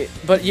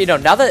you know,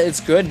 now that it's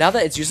good, now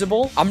that it's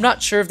usable, I'm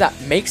not sure if that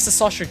makes the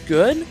Slosher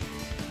good,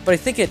 but I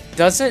think it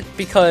doesn't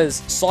because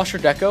Slosher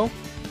Deco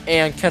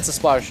and Kensa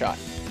Splatter Shot.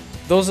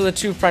 Those are the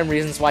two prime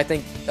reasons why I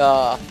think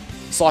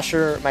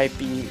Slosher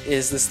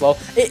is this low.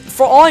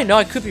 For all I know,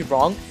 I could be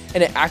wrong,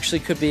 and it actually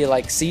could be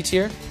like C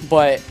tier,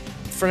 but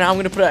for now I'm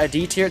going to put it at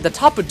D tier. The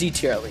top of D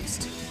tier at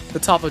least. The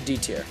top of D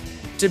tier.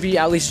 To be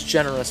at least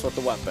generous with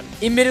the weapon.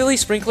 Admittedly,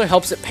 Sprinkler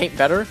helps it paint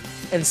better,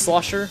 and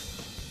Slosher,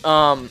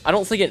 I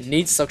don't think it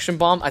needs Suction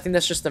Bomb. I think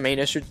that's just the main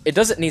issue. It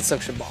doesn't need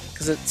Suction Bomb,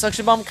 because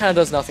Suction Bomb kind of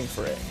does nothing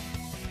for it.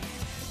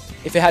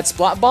 If it had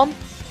Splat Bomb,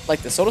 like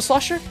the Soda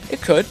Slosher,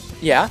 it could,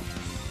 yeah,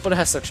 but it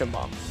has Suction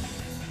Bomb,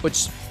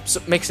 which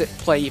makes it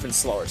play even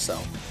slower, so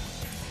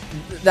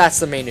that's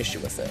the main issue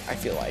with it, I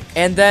feel like.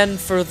 And then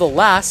for the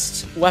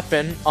last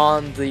weapon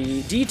on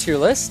the D tier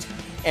list,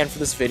 and for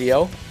this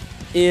video,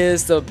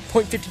 is the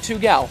 .52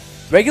 Gal.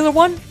 Regular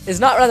one is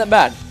not that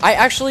bad. I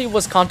actually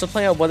was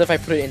contemplating whether if I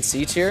put it in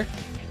C tier,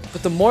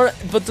 but the more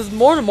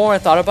and more I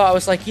thought about it, I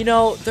was like, you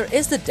know, there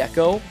is the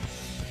Deco,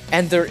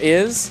 and there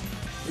is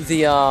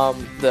the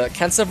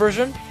Kensa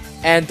version,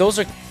 and those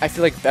are, I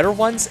feel like, better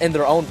ones in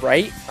their own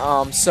right.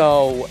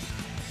 So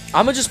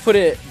I'm gonna just put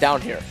it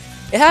down here.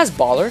 It has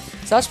Baller,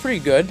 so that's pretty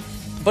good,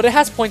 but it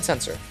has Point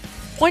Sensor.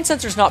 Point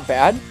Sensor's not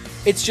bad.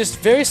 It's just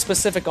very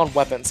specific on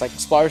weapons like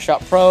Splatter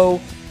Shot Pro,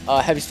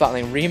 Heavy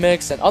Splatling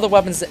Remix, and other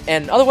weapons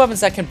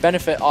that can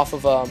benefit off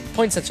of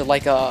Point Sensor,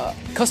 like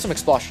Custom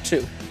Explosion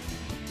 2.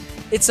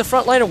 It's a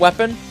frontliner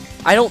weapon.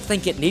 I don't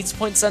think it needs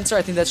Point Sensor.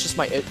 I think that's just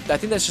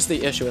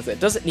the issue with it. It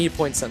doesn't need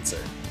Point Sensor.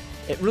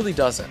 It really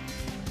doesn't.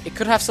 It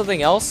could have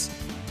something else,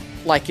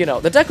 like, you know,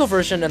 the Deco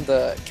version and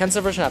the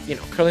Kensa version have, you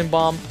know, Curling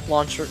Bomb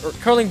launcher or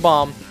Curling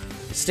Bomb,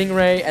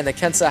 Stingray, and the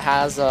Kensa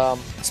has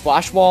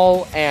Splash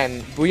Wall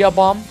and Booyah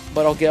Bomb,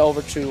 but I'll get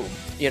over to,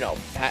 you know,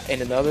 that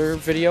in another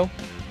video.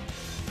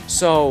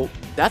 So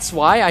that's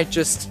why I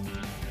just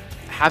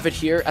have it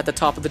here at the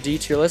top of the D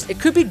tier list. It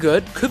could be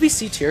good, could be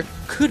C tier,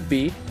 could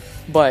be,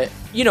 but,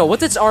 you know,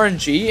 with its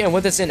RNG and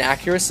with its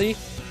inaccuracy,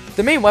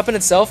 the main weapon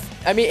itself,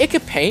 I mean, it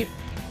could paint,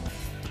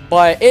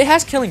 but it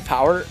has killing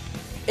power.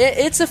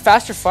 It's a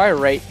faster fire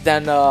rate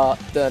than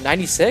the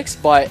 96,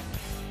 but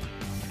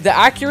the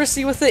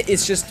accuracy with it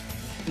is just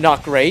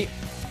not great.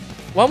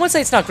 Well, I wouldn't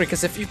say it's not great,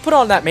 because if you put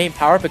on that main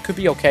power up, it could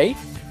be okay,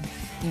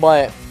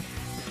 but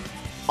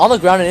on the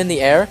ground and in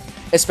the air,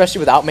 especially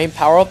without main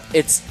power up,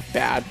 it's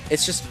bad.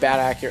 It's just bad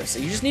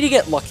accuracy. You just need to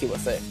get lucky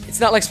with it. It's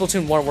not like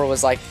Splatoon 1 where it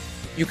was like,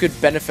 you could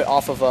benefit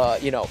off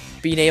of, you know,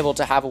 being able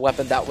to have a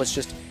weapon that was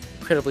just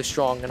incredibly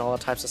strong and all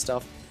that types of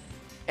stuff.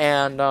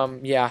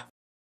 And, yeah.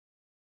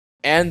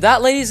 And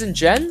that, ladies and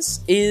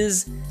gents,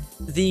 is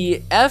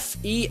the F,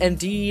 E, and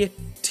D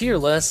tier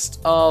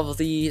list of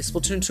the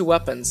Splatoon 2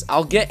 weapons.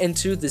 I'll get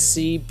into the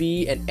C,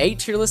 B, and A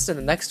tier list in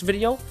the next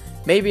video.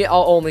 Maybe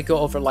I'll only go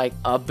over, like,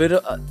 a bit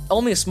of,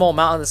 only a small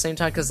amount at the same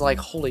time, because, like,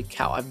 holy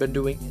cow, I've been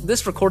doing,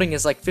 this recording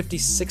is, like,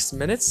 56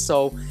 minutes,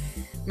 so,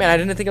 man, I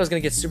didn't think I was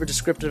going to get super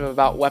descriptive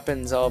about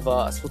weapons of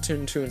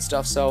Splatoon 2 and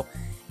stuff, so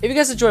if you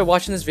guys enjoyed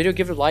watching this video,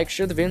 give it a like,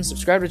 share the video, and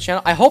subscribe to the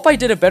channel. I hope I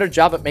did a better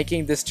job at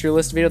making this tier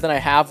list video than I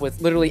have with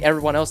literally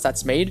everyone else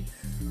that's made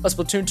a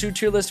Splatoon 2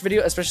 tier list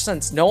video, especially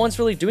since no one's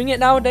really doing it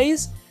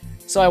nowadays.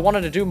 So I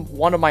wanted to do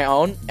one of my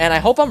own, and I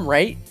hope I'm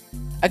right.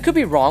 I could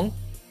be wrong,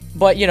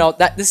 but you know,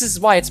 this is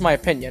why it's my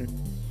opinion.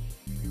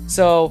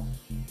 So,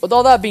 with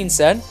all that being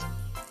said,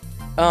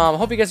 I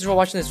hope you guys enjoy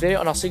watching this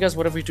video, and I'll see you guys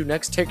whatever we do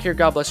next. Take care,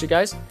 God bless you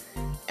guys,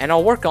 and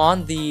I'll work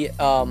on the,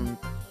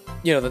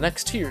 you know, the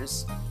next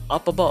tiers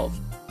up above.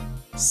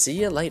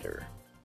 See you later.